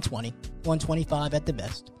more than 120, 125 at the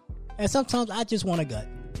best. And sometimes I just want a gut.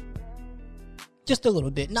 Just a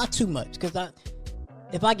little bit, not too much. Because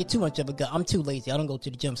if I get too much of a gut, I'm too lazy. I don't go to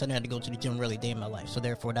the gym, so I don't have to go to the gym really a day in my life. So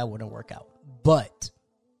therefore, that wouldn't work out. But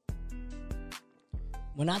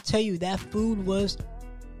when I tell you that food was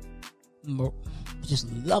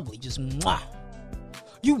just lovely, just mwah.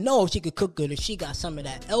 You know she could cook good if she got some of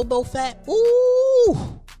that elbow fat.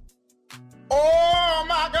 Ooh. Oh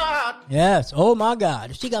my God. Yes, oh my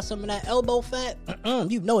God. If she got some of that elbow fat,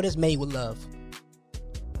 you know that's made with love.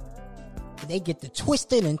 They get to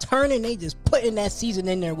twisting and turning. They just putting that season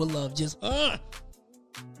in there with love. Just, And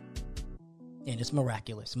it's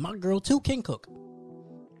miraculous. My girl, too, can cook.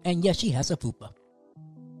 And yes, she has a fupa.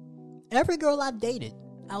 Every girl I've dated,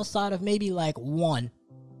 outside of maybe like one,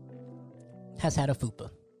 has had a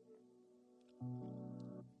fupa.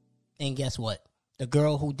 And guess what? The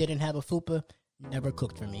girl who didn't have a fupa never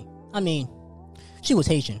cooked for me. I mean, she was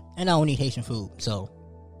Haitian, and I don't eat Haitian food, so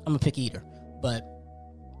I'm a picky eater. But,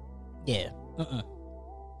 yeah.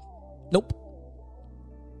 Nope.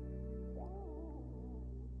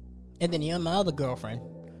 And then my other girlfriend,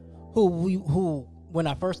 who when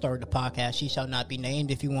I first started the podcast, she shall not be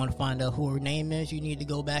named. If you want to find out who her name is, you need to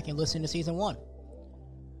go back and listen to season 1.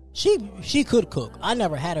 She could cook. I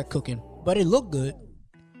never had her cooking, but it looked good.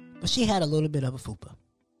 But she had a little bit of a fupa.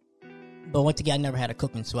 But once again, I never had her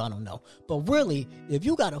cooking, so I don't know. But really, if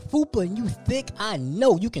you got a fupa and you thick, I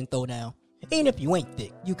know you can throw down. Even if you ain't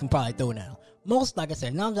thick, you can probably throw down. Most, like I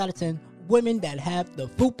said, 9 out of 10, women that have the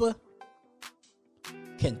fupa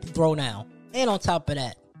can throw down. And on top of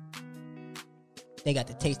that, they got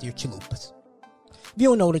the taste of your chalupas. If you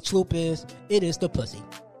don't know what a chalupa is, it is the pussy.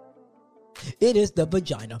 It is the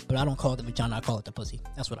vagina, but I don't call it the vagina, I call it the pussy.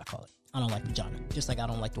 That's what I call it. I don't like vagina. Just like I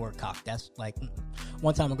don't like the word cock. That's like,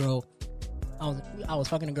 one time a girl, I was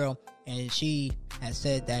fucking a girl, and she had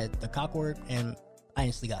said that the cock word, and I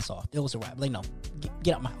instantly got soft. It was a wrap. Like, no,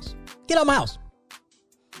 get out my house. Get out my house.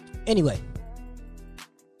 Anyway,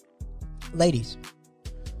 ladies,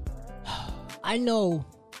 I know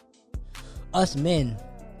us men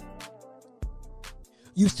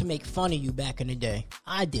used to make fun of you back in the day.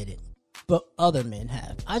 I did it, but other men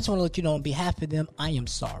have. I just want to let you know on behalf of them, I am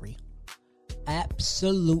sorry.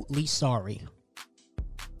 Absolutely sorry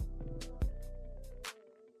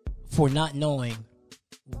for not knowing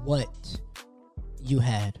what you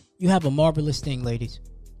had. You have a marvelous thing, ladies.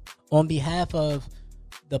 On behalf of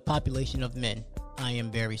the population of men, I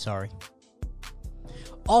am very sorry.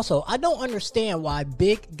 Also, I don't understand why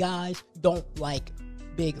big guys don't like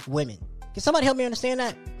big women. Can somebody help me understand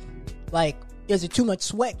that? Like, is it too much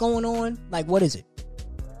sweat going on? Like, what is it?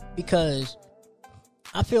 Because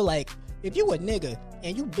I feel like if you a nigga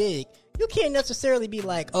and you big, you can't necessarily be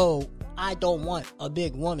like, oh, I don't want a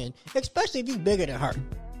big woman, especially if you bigger than her.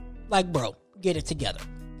 Like, bro, get it together.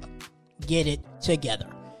 Get it together.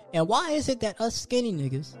 And why is it that us skinny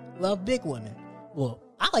niggas love big women? Well,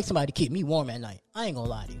 I like somebody to keep me warm at night. I ain't gonna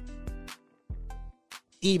lie to you.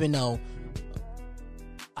 Even though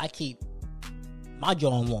I keep my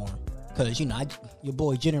jaw warm, because, you know, your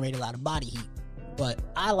boy generate a lot of body heat. But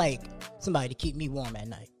I like somebody to keep me warm at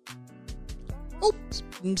night. Oops. You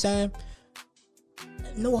know what I'm saying?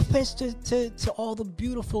 No offense to all the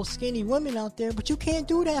beautiful skinny women out there, but you can't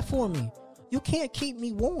do that for me. You can't keep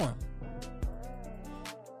me warm.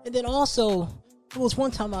 And then also, there was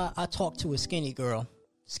one time I talked to a skinny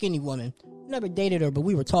woman. Never dated her, but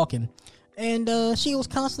we were talking. And she was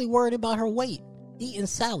constantly worried about her weight, eating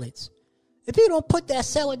salads. If you don't put that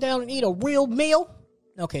salad down and eat a real meal,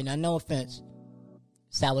 okay, now no offense.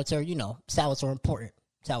 Salads are important.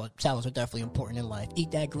 Salads are definitely important in life.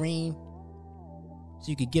 Eat that green so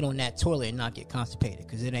you could get on that toilet and not get constipated,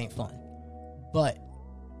 because it ain't fun. But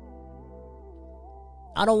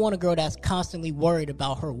I don't want a girl that's constantly worried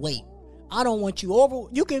about her weight. I don't want you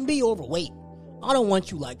you can be overweight. I don't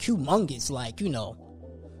want you like humongous, like, you know.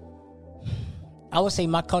 I would say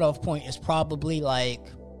my cutoff point is probably like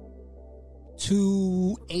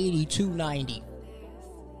 280, 290.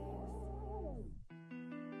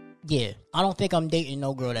 Yeah, I don't think I'm dating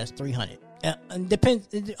no girl that's 300.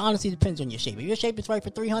 It honestly depends on your shape. If your shape is right for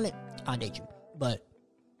 300, I'll date you. But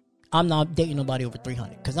I'm not dating nobody over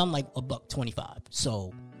 300 because I'm like $125.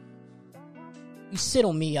 So you sit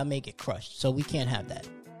on me, I may get crushed. So we can't have that.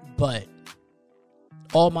 But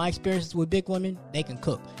all my experiences with big women, they can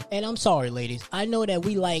cook. And I'm sorry, ladies. I know that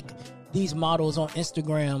we like these models on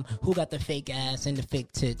Instagram who got the fake ass and the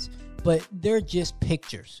fake tits, but they're just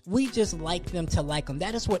pictures. We just like them to like them.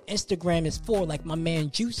 That is what Instagram is for, like my man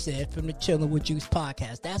Juice said from the Chillin' with Juice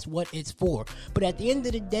podcast. That's what it's for. But at the end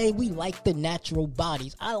of the day, we like the natural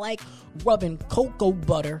bodies. I like rubbing cocoa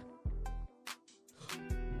butter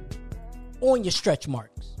on your stretch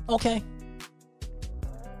marks, okay?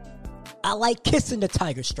 I like kissing the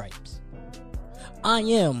tiger stripes. I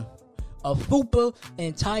am a FUPA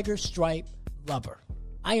and Tiger Stripe lover.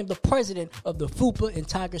 I am the president of the FUPA and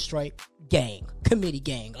Tiger Stripe gang, committee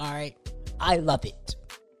gang, all right? I love it.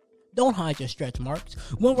 Don't hide your stretch marks.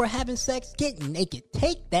 When we're having sex, get naked.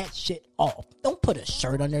 Take that shit off. Don't put a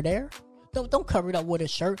shirt under there. Don't cover it up with a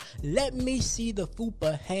shirt. Let me see the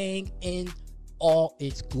FUPA hang in all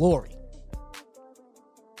its glory.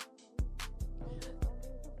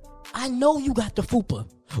 I know you got the FUPA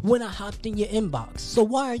when I hopped in your inbox. So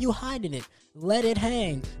why are you hiding it? Let it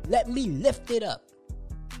hang. Let me lift it up.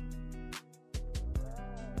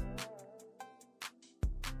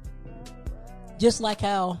 Just like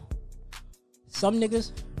how some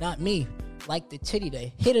niggas, not me, like the titty,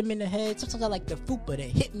 they hit him in the head. Sometimes I like the FUPA, they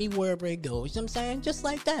hit me wherever it goes. You know what I'm saying? Just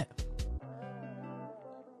like that.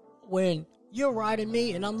 When you're riding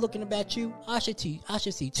me and I'm looking up at you, I should see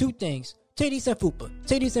two things. Titties and FUPA.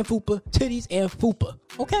 Titties and FUPA. Titties and FUPA.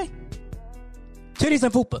 Okay? Titties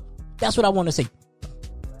and FUPA. That's what I want to see.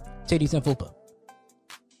 Titties and FUPA.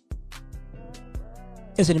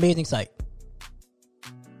 It's an amazing sight.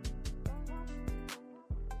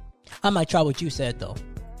 I might try what you said, though.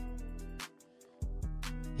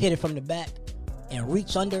 Hit it from the back and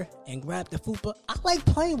reach under and grab the FUPA. I like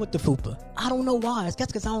playing with the FUPA. I don't know why. It's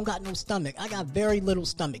because I don't got no stomach. I got very little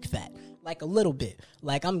stomach fat. Like a little bit.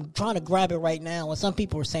 Like I'm trying to grab it right now, and some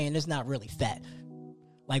people are saying it's not really fat.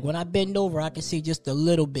 Like when I bend over, I can see just a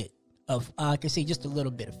little bit of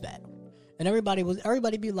fat. And everybody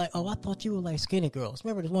be like, oh, I thought you were like skinny girls.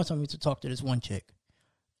 Remember this one time we used to talk to this one chick,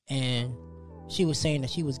 and she was saying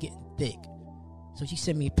that she was getting thick. So she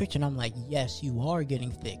sent me a picture, and I'm like, yes, you are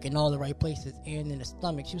getting thick in all the right places and in the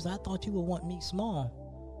stomach. She was like, I thought you would want me small.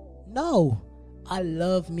 No, I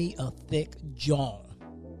love me a thick jaw.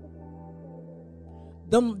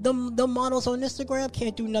 The models on Instagram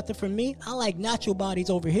can't do nothing for me. I like natural bodies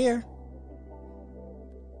over here.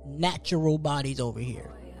 Natural bodies over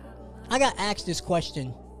here. I got asked this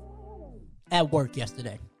question at work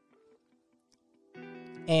yesterday.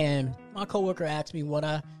 And my coworker asked me, would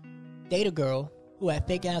I date a girl who had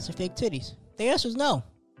fake ass and fake titties? The answer is no.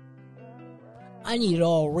 I need it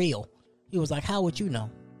all real. He was like, how would you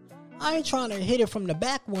know? I ain't trying to hit it from the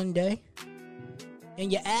back one day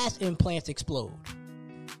and your ass implants explode.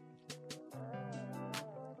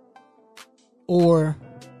 Or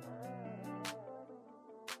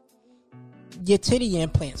your titty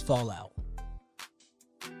implants fall out.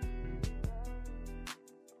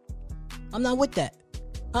 I'm not with that.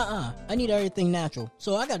 I need everything natural.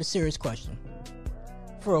 So I got a serious question.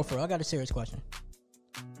 For real, I got a serious question.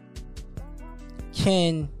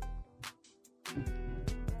 If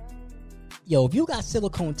you got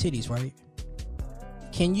silicone titties, right?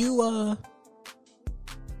 Can you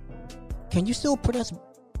still produce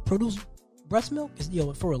breast milk?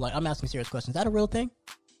 For real, like I'm asking serious questions. Is that a real thing?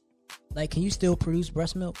 Like, can you still produce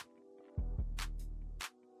breast milk?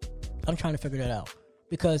 I'm trying to figure that out.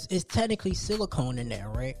 Because it's technically silicone in there,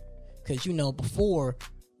 right? Because, before,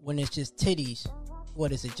 when it's just titties,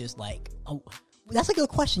 what is it just like? Oh, that's a good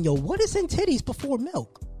question, What is in titties before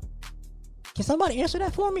milk? Can somebody answer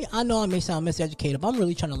that for me? I know I may sound miseducated, but I'm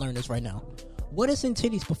really trying to learn this right now. What is in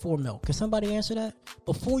titties before milk? Can somebody answer that?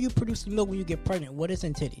 Before you produce the milk when you get pregnant, what is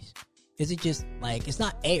in titties? Is it just like, it's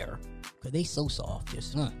not air, because they so soft,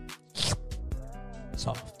 just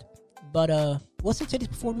soft. But what's in titties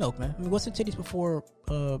before milk, man? I mean, what's in titties before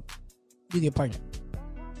you get pregnant?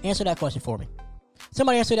 Answer that question for me.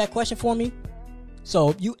 Somebody answer that question for me.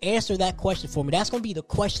 So you answer that question for me. That's going to be the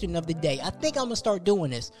question of the day. I think I'm going to start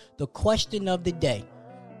doing this. The question of the day.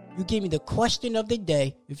 You give me the question of the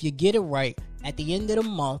day. If you get it right, at the end of the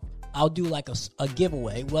month, I'll do like a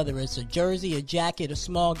giveaway, whether it's a jersey, a jacket, a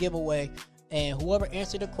small giveaway. And whoever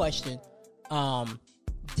answered the question,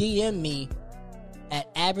 DM me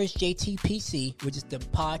at AverageJTPC, which is the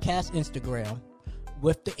podcast Instagram,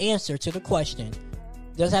 with the answer to the question.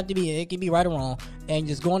 Doesn't have to be, it can be right or wrong. And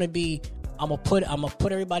it's going to be, I'm gonna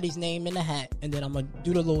put everybody's name in the hat, and then I'm gonna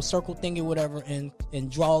do the little circle thingy, whatever, and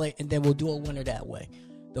draw it, and then we'll do a winner that way.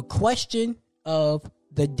 The question of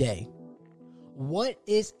the day: what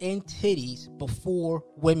is in titties before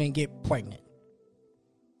women get pregnant?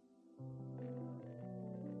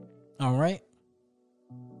 All right.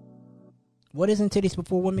 What isn't titties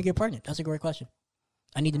before women get pregnant? That's a great question.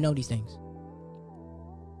 I need to know these things.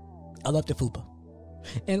 I love the fupa.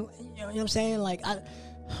 And you know what I'm saying? Like, I'm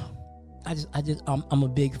a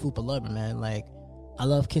big fupa lover, man. Like, I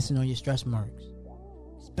love kissing on your stretch marks.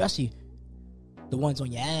 Especially the ones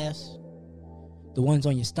on your ass, the ones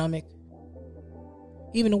on your stomach,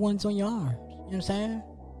 even the ones on your arms. You know what I'm saying?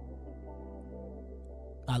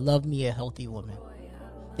 I love me a healthy woman.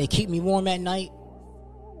 They keep me warm at night.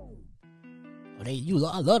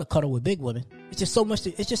 I love to cuddle with big women. It's just so much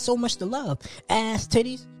to love. Ass,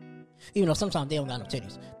 titties. Even though sometimes they don't got no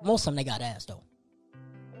titties. Most of them they got ass though.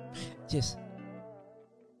 Just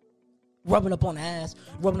rubbing up on the ass,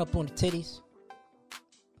 rubbing up on the titties.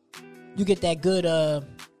 You get that good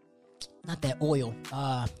not that oil.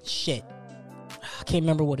 Shit. I can't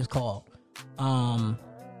remember what it's called. Damn.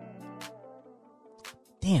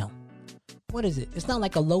 What is it? It's not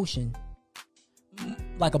like a lotion.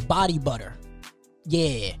 Like a body butter.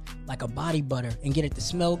 Yeah, like a body butter, and get it to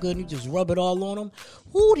smell good. You just rub it all on them.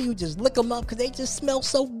 Ooh, do you just lick them up because they just smell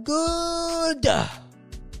so good?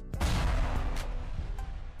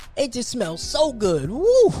 It just smells so good.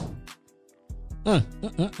 Woo!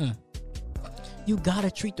 You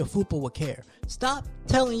gotta treat the fupa with care. Stop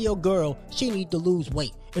telling your girl she need to lose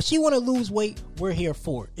weight. If she want to lose weight, we're here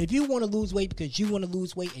for it. If you want to lose weight because you want to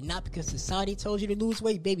lose weight and not because society tells you to lose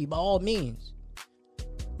weight, baby, by all means,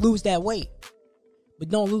 lose that weight. But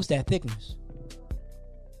don't lose that thickness.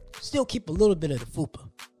 Still keep a little bit of the fupa.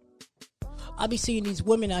 I be seeing these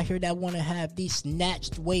women out here that want to have these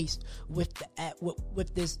snatched waist with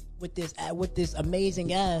this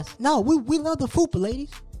amazing ass. No, we love the fupa, ladies.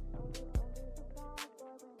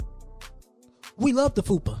 We love the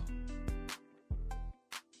fupa.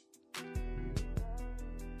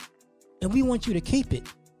 And we want you to keep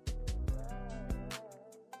it.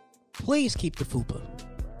 Please keep the fupa.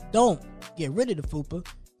 Don't get rid of the fupa.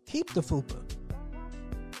 Keep the fupa.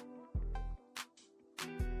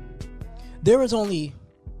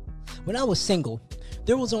 When I was single,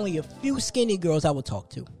 there was only a few skinny girls I would talk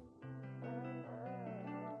to.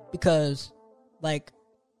 Because, like,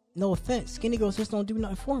 no offense, skinny girls just don't do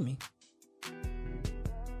nothing for me.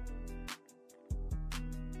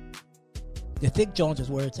 The thick Jones is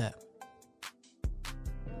where it's at.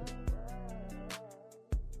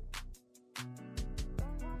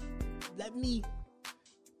 Let me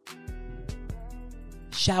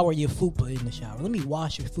shower your fupa in the shower. Let me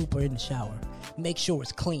wash your fupa in the shower. Make sure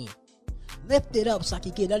it's clean. Lift it up so I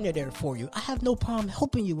can get under there for you. I have no problem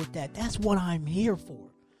helping you with that. That's what I'm here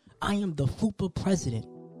for. I am the fupa president.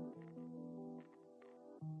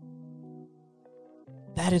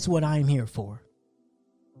 That is what I'm here for.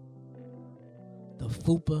 The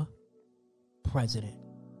fupa president.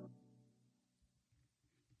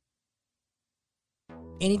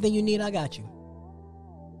 Anything you need, I got you.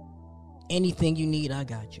 Anything you need, I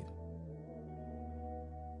got you.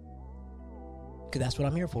 Because that's what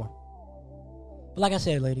I'm here for. But like I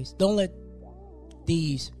said, ladies, don't let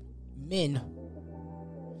these men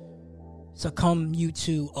succumb you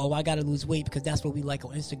to, oh, I got to lose weight because that's what we like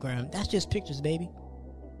on Instagram. That's just pictures, baby.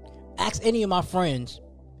 Ask any of my friends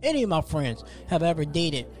have ever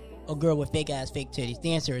dated a girl with fake ass, fake titties.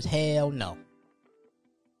 The answer is hell no.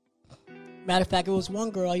 Matter of fact, it was one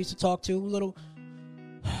girl I used to talk to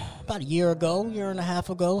about a year and a half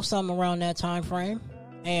ago, something around that time frame.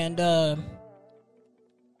 And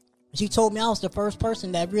she told me I was the first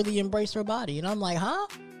person that really embraced her body. And I'm like, huh?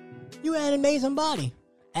 You had an amazing body.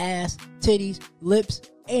 Ass, titties, lips,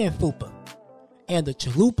 and fupa. And the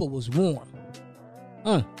chalupa was warm.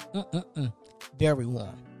 Very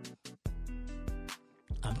warm.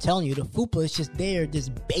 I'm telling you, the fupa is just there,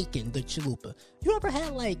 just baking the chalupa. You ever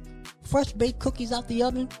had, like, fresh baked cookies out the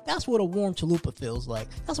oven? That's what a warm chalupa feels like.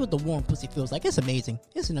 That's what the warm pussy feels like. It's amazing.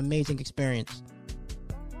 It's an amazing experience.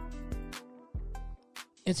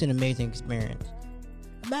 It's an amazing experience.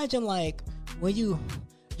 Imagine, like, when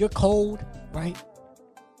you're cold, right?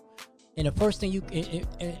 And the first thing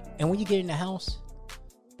and when you get in the house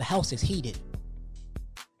is heated.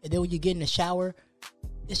 And then when you get in the shower,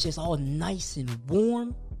 it's just all nice and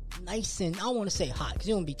warm. Nice and, I don't want to say hot, because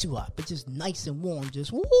it won't be too hot, but just nice and warm.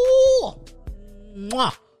 Just, woo!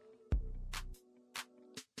 Mwah!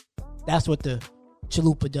 That's what the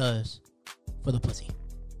chalupa does for the pussy.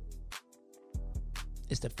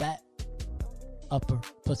 It's the fat upper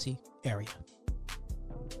pussy area.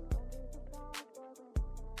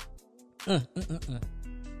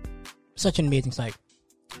 Such an amazing sight.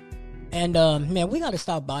 And, man, we got to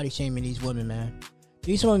stop body shaming these women, man.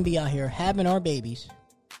 These women be out here having our babies.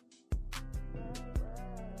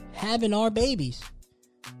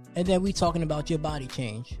 And then we talking about your body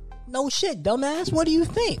change. No shit, dumbass. What do you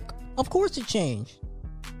think? Of course it changed.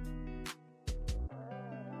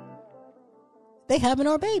 They having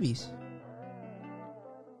our babies.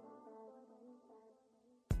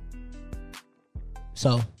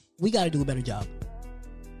 So, we got to do a better job.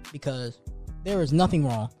 Because there is nothing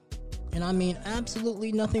wrong. And I mean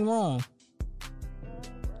absolutely nothing wrong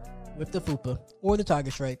with the FUPA or the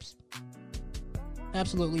tiger stripes.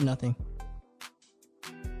 Absolutely nothing.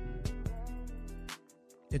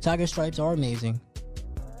 The tiger stripes are amazing.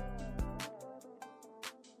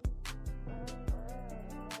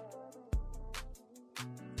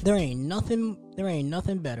 There ain't nothing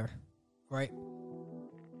better, right?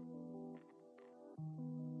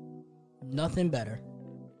 Nothing better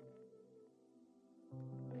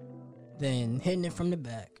than hitting it from the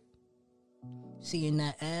back, seeing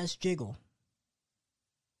that ass jiggle,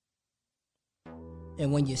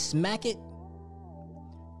 and when you smack it,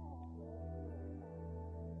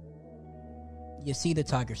 you see the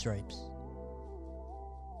tiger stripes.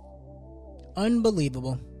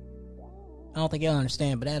 Unbelievable. I don't think y'all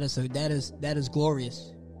understand, but that is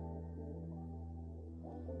glorious.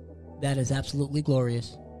 That is absolutely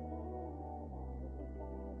glorious.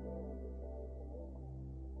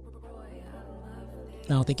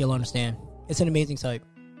 I don't think you'll understand. It's an amazing sight.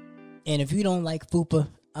 And if you don't like FUPA,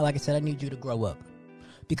 like I said, I need you to grow up.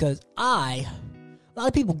 Because a lot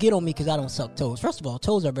of people get on me because I don't suck toes. First of all,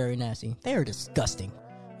 toes are very nasty. They are disgusting.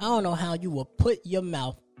 I don't know how you will put your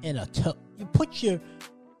mouth in a toe. You put your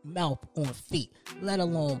mouth on feet, let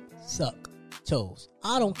alone suck toes.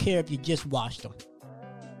 I don't care if you just washed them.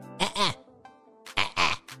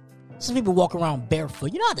 Some people walk around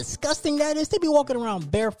barefoot. You know how disgusting that is? They be walking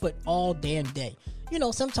around barefoot all damn day. You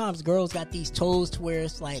know, sometimes girls got these toes to where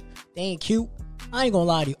it's like, they ain't cute. I ain't gonna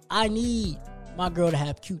lie to you. I need my girl to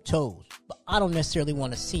have cute toes, but I don't necessarily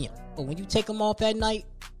want to see them. But when you take them off at night,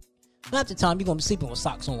 half the time you're gonna be sleeping with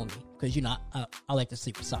socks on me. Because, you know, I like to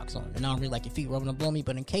sleep with socks on. And I don't really like your feet rubbing up on me.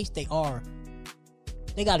 But in case they are,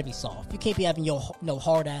 they got to be soft. You can't be having your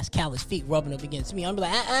hard-ass callous feet rubbing up against me. I'm be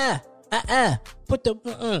like, Put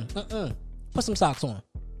some socks on.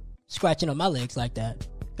 Scratching up my legs like that.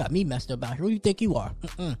 Got me messed up out here. Who do you think you are?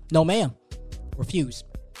 No, ma'am. Refuse.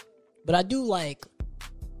 But I do like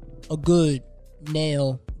a good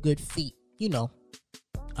nail, good feet, you know,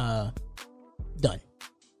 done.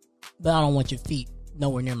 But I don't want your feet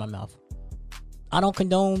nowhere near my mouth. I don't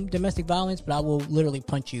condone domestic violence, but I will literally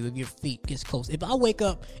punch you if your feet gets close. If I wake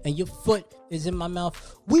up and your foot is in my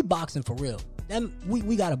mouth, we boxing for real. Then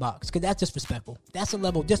we gotta box, because that's disrespectful. That's a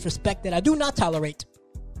level of disrespect that I do not tolerate.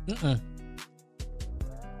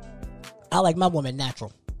 I like my woman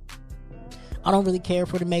natural. I don't really care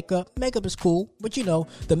for the makeup. Makeup is cool, but you know,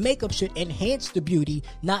 the makeup should enhance the beauty,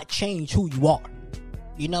 not change who you are.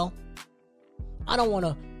 You know? I don't want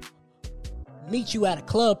to meet you at a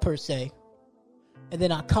club per se, and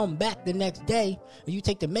then I come back the next day and you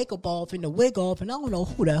take the makeup off and the wig off, and I don't know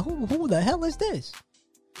who the hell is this?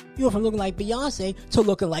 You went from looking like Beyonce to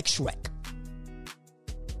looking like Shrek.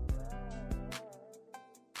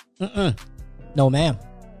 No, ma'am.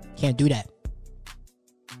 Can't do that.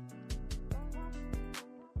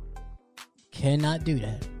 Cannot do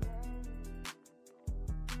that.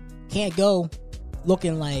 Can't go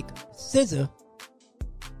looking like SZA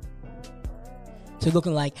to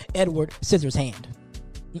looking like Edward Scissorhands.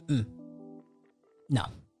 No.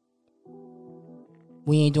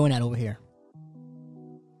 We ain't doing that over here.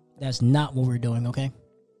 That's not what we're doing, okay?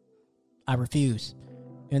 I refuse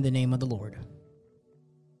in the name of the Lord.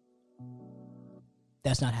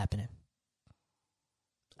 That's not happening.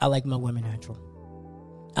 I like my women natural.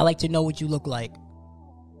 I like to know what you look like.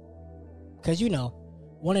 Because, you know,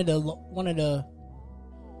 one of the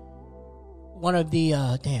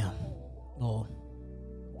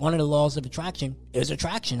laws of attraction is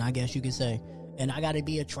attraction, I guess you could say. And I got to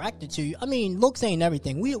be attracted to you. I mean, looks ain't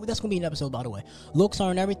everything. That's going to be an episode, by the way. Looks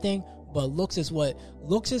aren't everything, but looks is what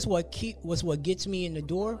gets me in the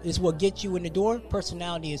door. Is what gets you in the door.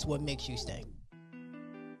 Personality is what makes you stay.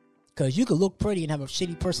 Because you could look pretty and have a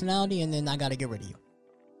shitty personality, and then I got to get rid of you.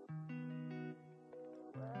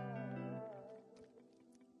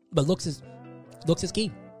 But looks is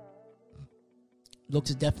key. Looks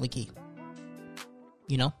is definitely key.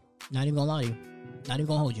 You know? Not even gonna lie to you. Not even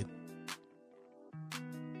gonna hold you.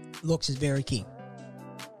 Looks is very key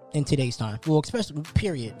in today's time. Well, especially,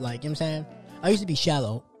 period. Like, you know what I'm saying? I used to be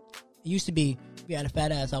shallow. It used to be, if you had a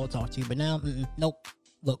fat ass, I would talk to you. But now, nope.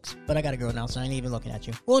 Looks. But I got a girl now, so I ain't even looking at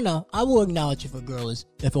you. Well, no. I will acknowledge if a girl is,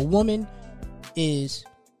 if a woman is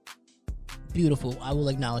beautiful, I will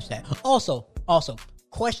acknowledge that. Also,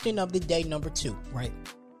 question of the day number 2, right?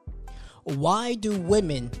 Why do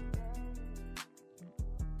women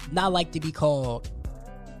not like to be called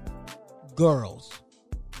girls?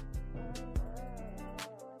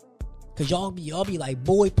 Cause y'all be like,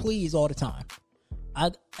 boy, please, all the time.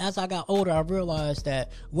 As I got older, I realized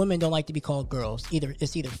that women don't like to be called girls.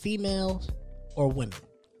 It's either females or women.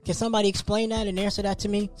 Can somebody explain that and answer that to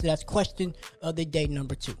me? So that's question of the day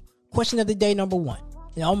number 2. Question of the day number 1.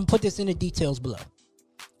 Now I'm gonna put this in the details below.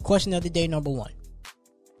 Question of the day number 1.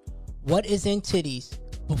 What is in titties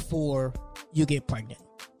before you get pregnant?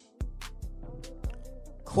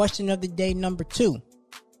 Question of the day number 2.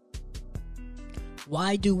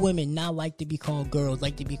 Why do women not like to be called girls,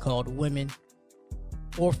 like to be called women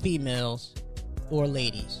or females or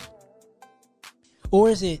ladies? Or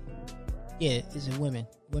is it women?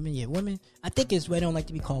 Women, yeah, women. I think it's they don't like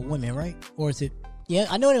to be called women, right? Or is it, yeah,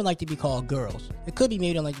 I know they don't like to be called girls. It could be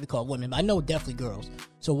maybe they don't like to be called women, but I know definitely girls.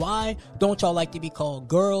 So why don't y'all like to be called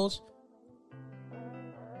girls?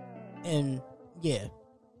 And, yeah,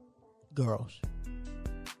 girls.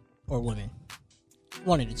 Or women.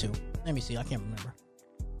 One of the two. Let me see, I can't remember.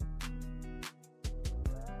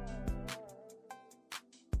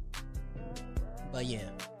 But yeah,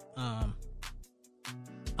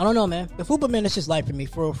 I don't know, man. The fupa man is just life for me,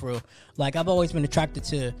 for real. Like, I've always been attracted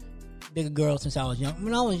to bigger girls since I was young.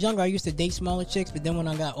 When I was younger, I used to date smaller chicks, but then when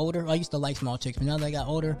I got older, I used to like small chicks. But now that I got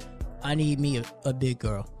older, I need me a big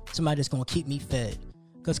girl. Somebody that's gonna keep me fed.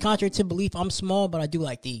 Because contrary to belief, I'm small, but I do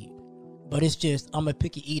like to eat. But it's just, I'm a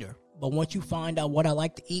picky eater. But once you find out what I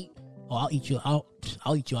like to eat, I'll eat you out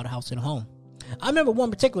of house and home. I remember one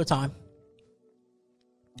particular time,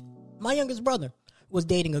 my youngest brother was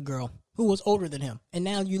dating a girl who was older than him. And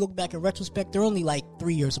now you look back in retrospect, they're only like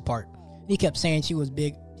 3 years apart. He kept saying she was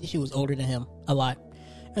big, she was older than him a lot.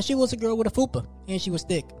 And she was a girl with a fupa, and she was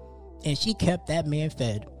thick. And she kept that man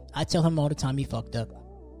fed. I tell him all the time he fucked up.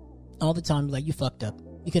 All the time, like, you fucked up.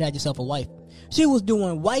 You could have yourself a wife. She was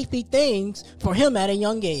doing wifey things for him at a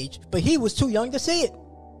young age, but he was too young to see it.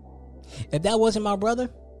 If that wasn't my brother,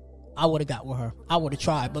 I would have got with her. I would have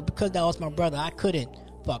tried. But because that was my brother, I couldn't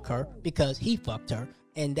fuck her because he fucked her.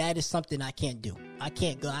 And that is something I can't do. I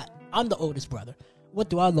can't go. I'm the oldest brother. What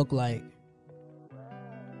do I look like?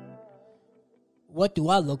 What do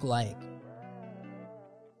I look like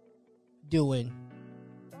doing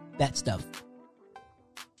that stuff?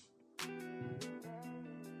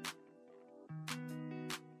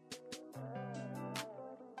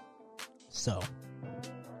 So,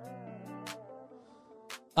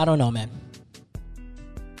 I don't know, man.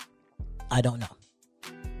 I don't know.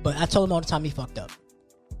 But I told him all the time he fucked up.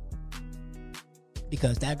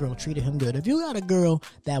 Because that girl treated him good. If you got a girl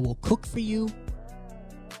that will cook for you,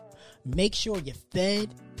 make sure you're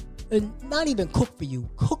fed, and not even cook for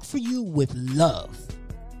you with love.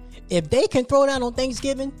 If they can throw down on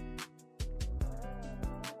Thanksgiving,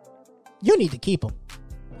 you need to keep them.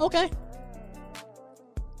 Okay?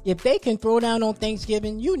 If they can throw down on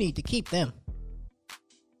Thanksgiving, you need to keep them.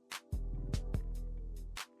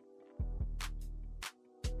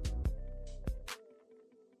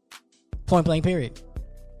 Point blank period.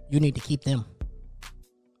 You need to keep them.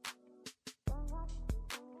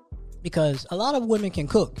 Because a lot of women can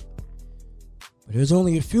cook. But there's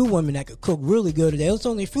only a few women that could cook really good. There's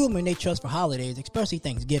only a few women they trust for holidays, especially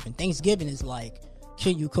Thanksgiving. Thanksgiving is like,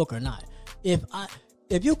 can you cook or not?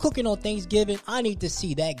 If you're cooking on Thanksgiving, I need to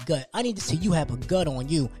see that gut. I need to see you have a gut on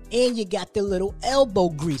you. And you got the little elbow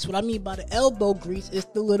grease. What I mean by the elbow grease is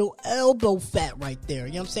the little elbow fat right there.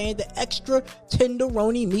 You know what I'm saying? The extra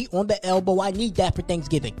tenderoni meat on the elbow. I need that for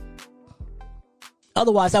Thanksgiving.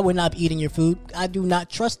 Otherwise, I would not be eating your food. I do not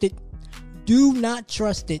trust it. Do not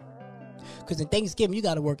trust it. Because in Thanksgiving, you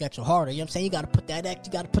got to work extra harder. You know what I'm saying? You got to put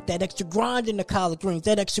that extra grind in the collard greens.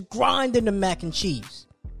 That extra grind in the mac and cheese.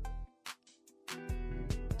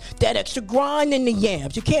 That extra grind in the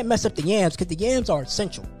yams. You can't mess up the yams because the yams are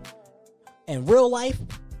essential. In real life,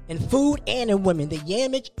 in food, and in women, the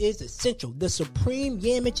yamage is essential. The supreme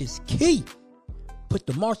yamage is key. Put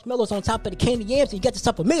the marshmallows on top of the candy yams and you got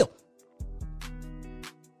yourself a meal.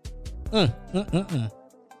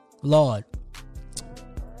 Lord.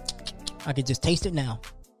 I can just taste it now.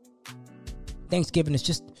 Thanksgiving is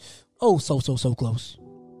just, so close.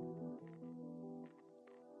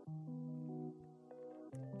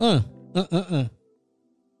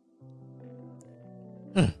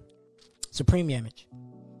 Supreme yamage.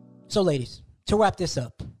 So, ladies, to wrap this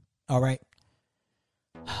up, all right?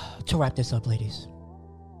 To wrap this up, ladies,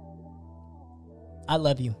 I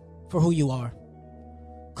love you for who you are.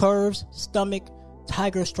 Curves, stomach,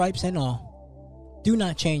 tiger stripes, and all. Do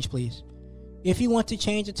not change, please. If you want to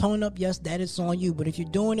change the tone up, yes, that is on you. But if you're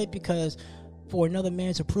doing it because for another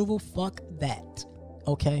man's approval, fuck that.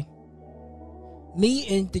 Okay? Me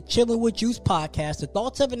and the Chillin' with Juice podcast, the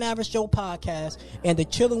Thoughts of an Average Joe podcast, and the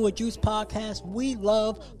Chillin' with Juice podcast, we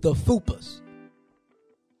love the FUPAs.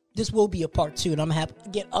 This will be a part 2, and I'm going to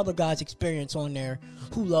get other guys' experience on there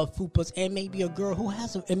who love FUPAs, and maybe a girl who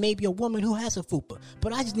has and maybe a woman who has a FUPA.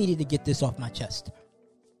 But I just needed to get this off my chest.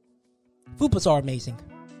 FUPAs are amazing.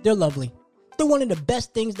 They're lovely. They're one of the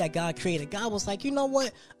best things that God created. God was like, you know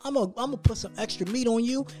what? I'm gonna put some extra meat on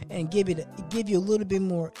you and give you a little bit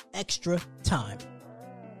more extra time.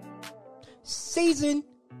 Season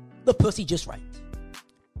the pussy just right.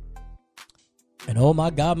 And oh my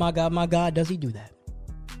God, does he do that?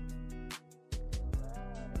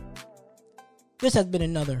 This has been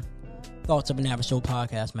another Thoughts of an Average Show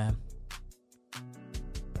podcast, man.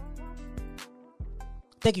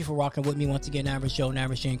 Thank you for rocking with me once again, Average Show and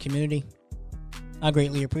Average Shane community. I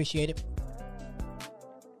greatly appreciate it.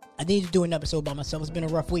 I need to do an episode by myself. It's been a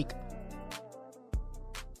rough week.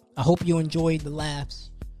 I hope you enjoyed the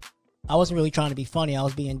laughs. I wasn't really trying to be funny. I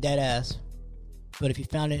was being dead ass. But if you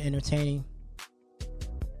found it entertaining,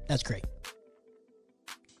 that's great.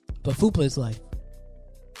 But FUPA is life.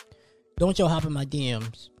 Don't y'all hop in my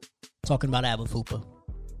DMs talking about I have a FUPA.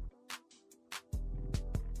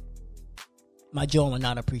 My Joe will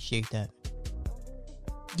not appreciate that.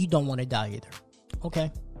 You don't want to die either.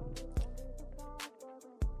 Okay?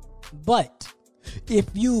 But if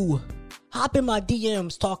you hop in my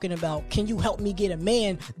DMs talking about, can you help me get a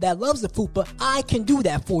man that loves the FUPA, I can do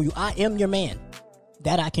that for you. I am your man.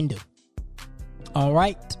 That I can do. All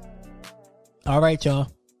right? All right,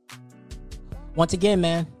 y'all. Once again,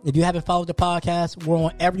 man, if you haven't followed the podcast, we're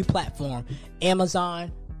on every platform.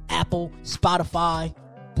 Amazon, Apple, Spotify,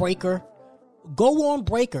 Breaker. Go on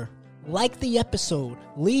Breaker. Like the episode.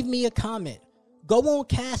 Leave me a comment. Go on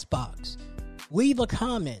Castbox. Leave a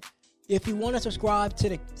comment. If you want to subscribe to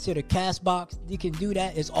the Castbox, you can do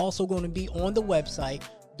that. It's also going to be on the website,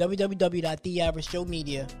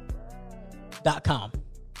 www.theaveragejoemedia.com.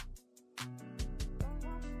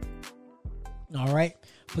 All right.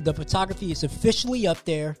 But the photography is officially up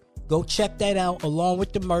there. Go check that out along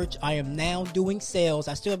with the merch. I am now doing sales.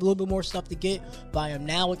 I still have a little bit more stuff to get, but I am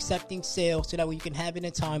now accepting sales so that way you can have it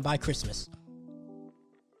in time by Christmas.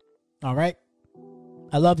 All right.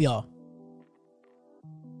 I love y'all.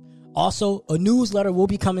 Also, a newsletter will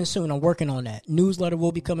be coming soon. I'm working on that. Newsletter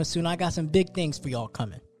will be coming soon. I got some big things for y'all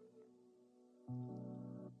coming.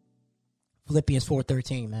 Philippians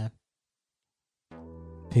 4:13, man.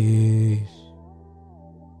 Peace.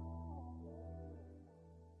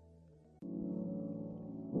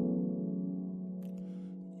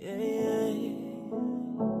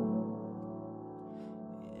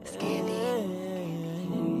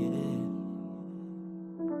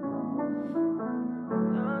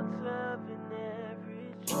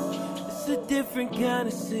 Different kind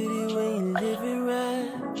of city when you live it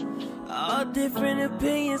right. All different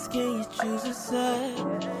opinions, can you choose a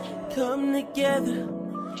side? Come together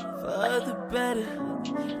for the better.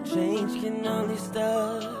 Change can only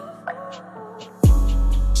start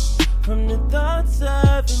from the thoughts of